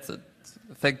 That's it.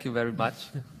 Thank you very much.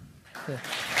 Yeah.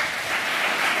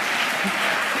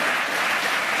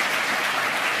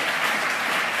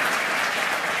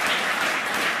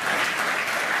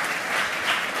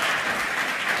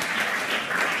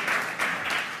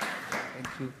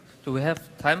 Thank you. Do we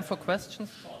have time for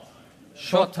questions?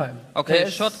 Short time. Okay,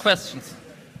 Yes. short questions.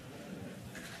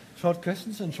 Short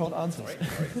questions and short answers.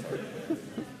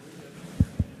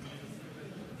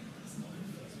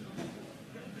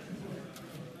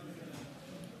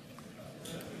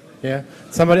 Yeah.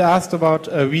 Somebody asked about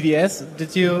VDS.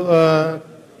 Did you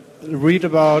read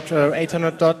about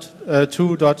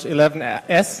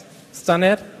 802.11s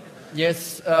standard?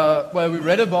 Yes, well, we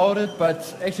read about it,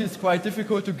 but actually it's quite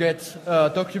difficult to get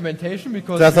documentation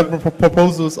because... There's a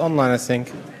proposals online, I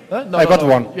think. No, I got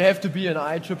one. You have to be an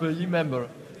IEEE member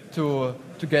to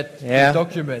get Yeah. the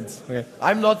documents. Okay.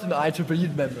 I'm not an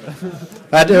IEEE member.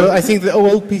 But I think the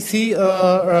OLPC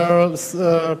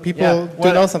people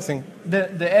do know something.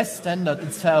 The S standard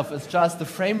itself is just a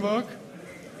framework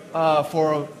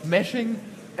for meshing,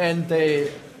 and they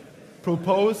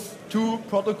propose 2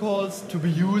 protocols to be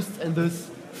used in this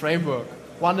framework.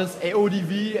 One is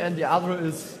AODV and the other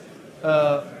is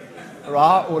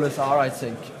RA OLSR, I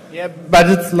think. Yeah, but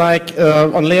it's like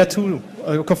on layer 2.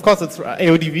 Of course, it's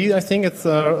AODV, I think it's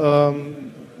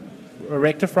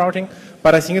reactive routing,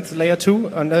 but I think it's layer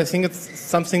 2, and I think it's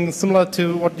something similar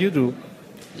to what you do.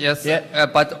 Yes,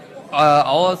 but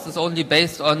ours is only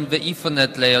based on the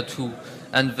Ethernet layer 2.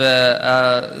 And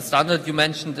the standard you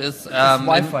mentioned is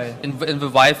Wi-Fi. in the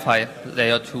Wi-Fi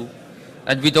layer 2.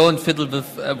 And we don't fiddle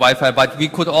with Wi-Fi, but we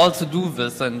could also do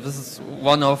this, and this is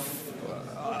one of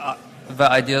the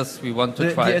ideas we want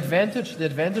to try. The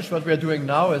advantage what we are doing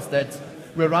now is that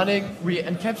we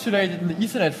encapsulate it in the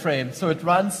Ethernet frame, so it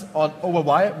runs over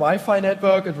Wi-Fi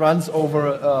network, it runs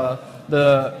over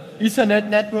the Ethernet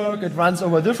network, it runs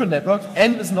over different networks,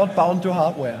 and is not bound to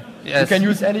hardware. Yes. You can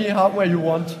use any hardware you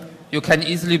want. You can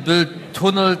easily build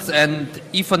tunnels and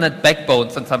Ethernet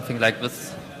backbones and something like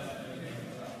this.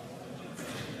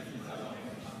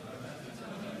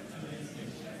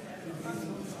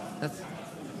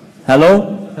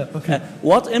 Hello? Okay.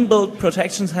 What inbuilt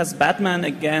protections has Batman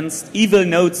against evil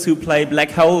nodes who play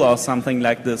black hole or something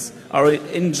like this? Or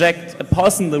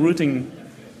poison the routing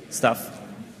stuff?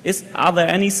 Are there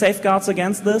any safeguards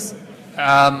against this?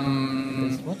 Black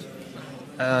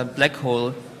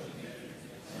hole.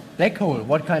 Black hole?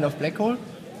 What kind of black hole?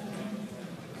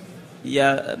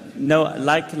 Yeah, no,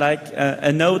 like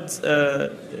a node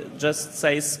just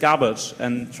says garbage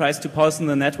and tries to poison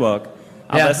the network.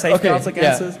 Are there safeguards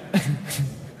against this?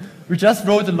 We just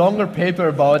wrote a longer paper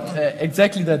about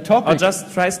exactly that topic. Or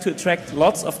just tries to attract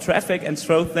lots of traffic and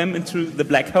throw them into the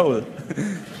black hole.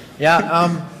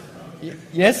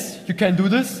 Yes, you can do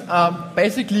this.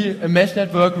 Basically, a mesh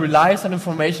network relies on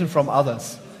information from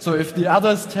others. So if the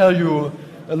others tell you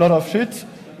a lot of shit,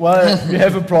 well, we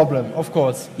have a problem, of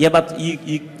course. Yeah, but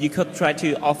you could try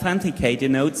to authenticate your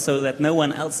node so that no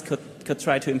one else could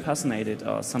try to impersonate it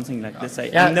or something like this.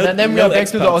 Then we are back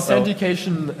to the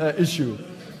authentication issue.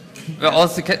 The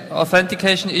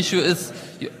authentication issue is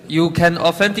you can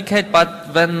authenticate,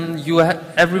 but then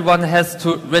everyone has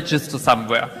to register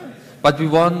somewhere. But we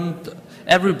want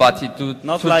everybody to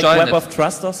Not to like join Web it. of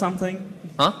Trust or something?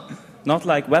 Huh? Not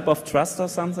like Web of Trust or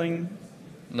something?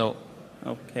 No.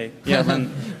 Okay. Yeah,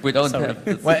 then we don't sorry. have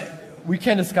this. Well, we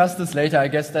can discuss this later, I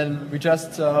guess. Then we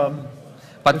just.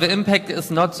 But the impact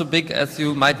is not so big as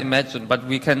you might imagine. But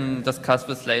we can discuss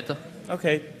this later.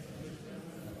 Okay.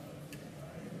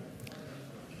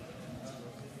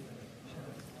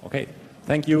 Okay.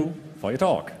 Thank you for your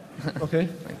talk. Okay.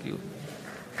 Thank you.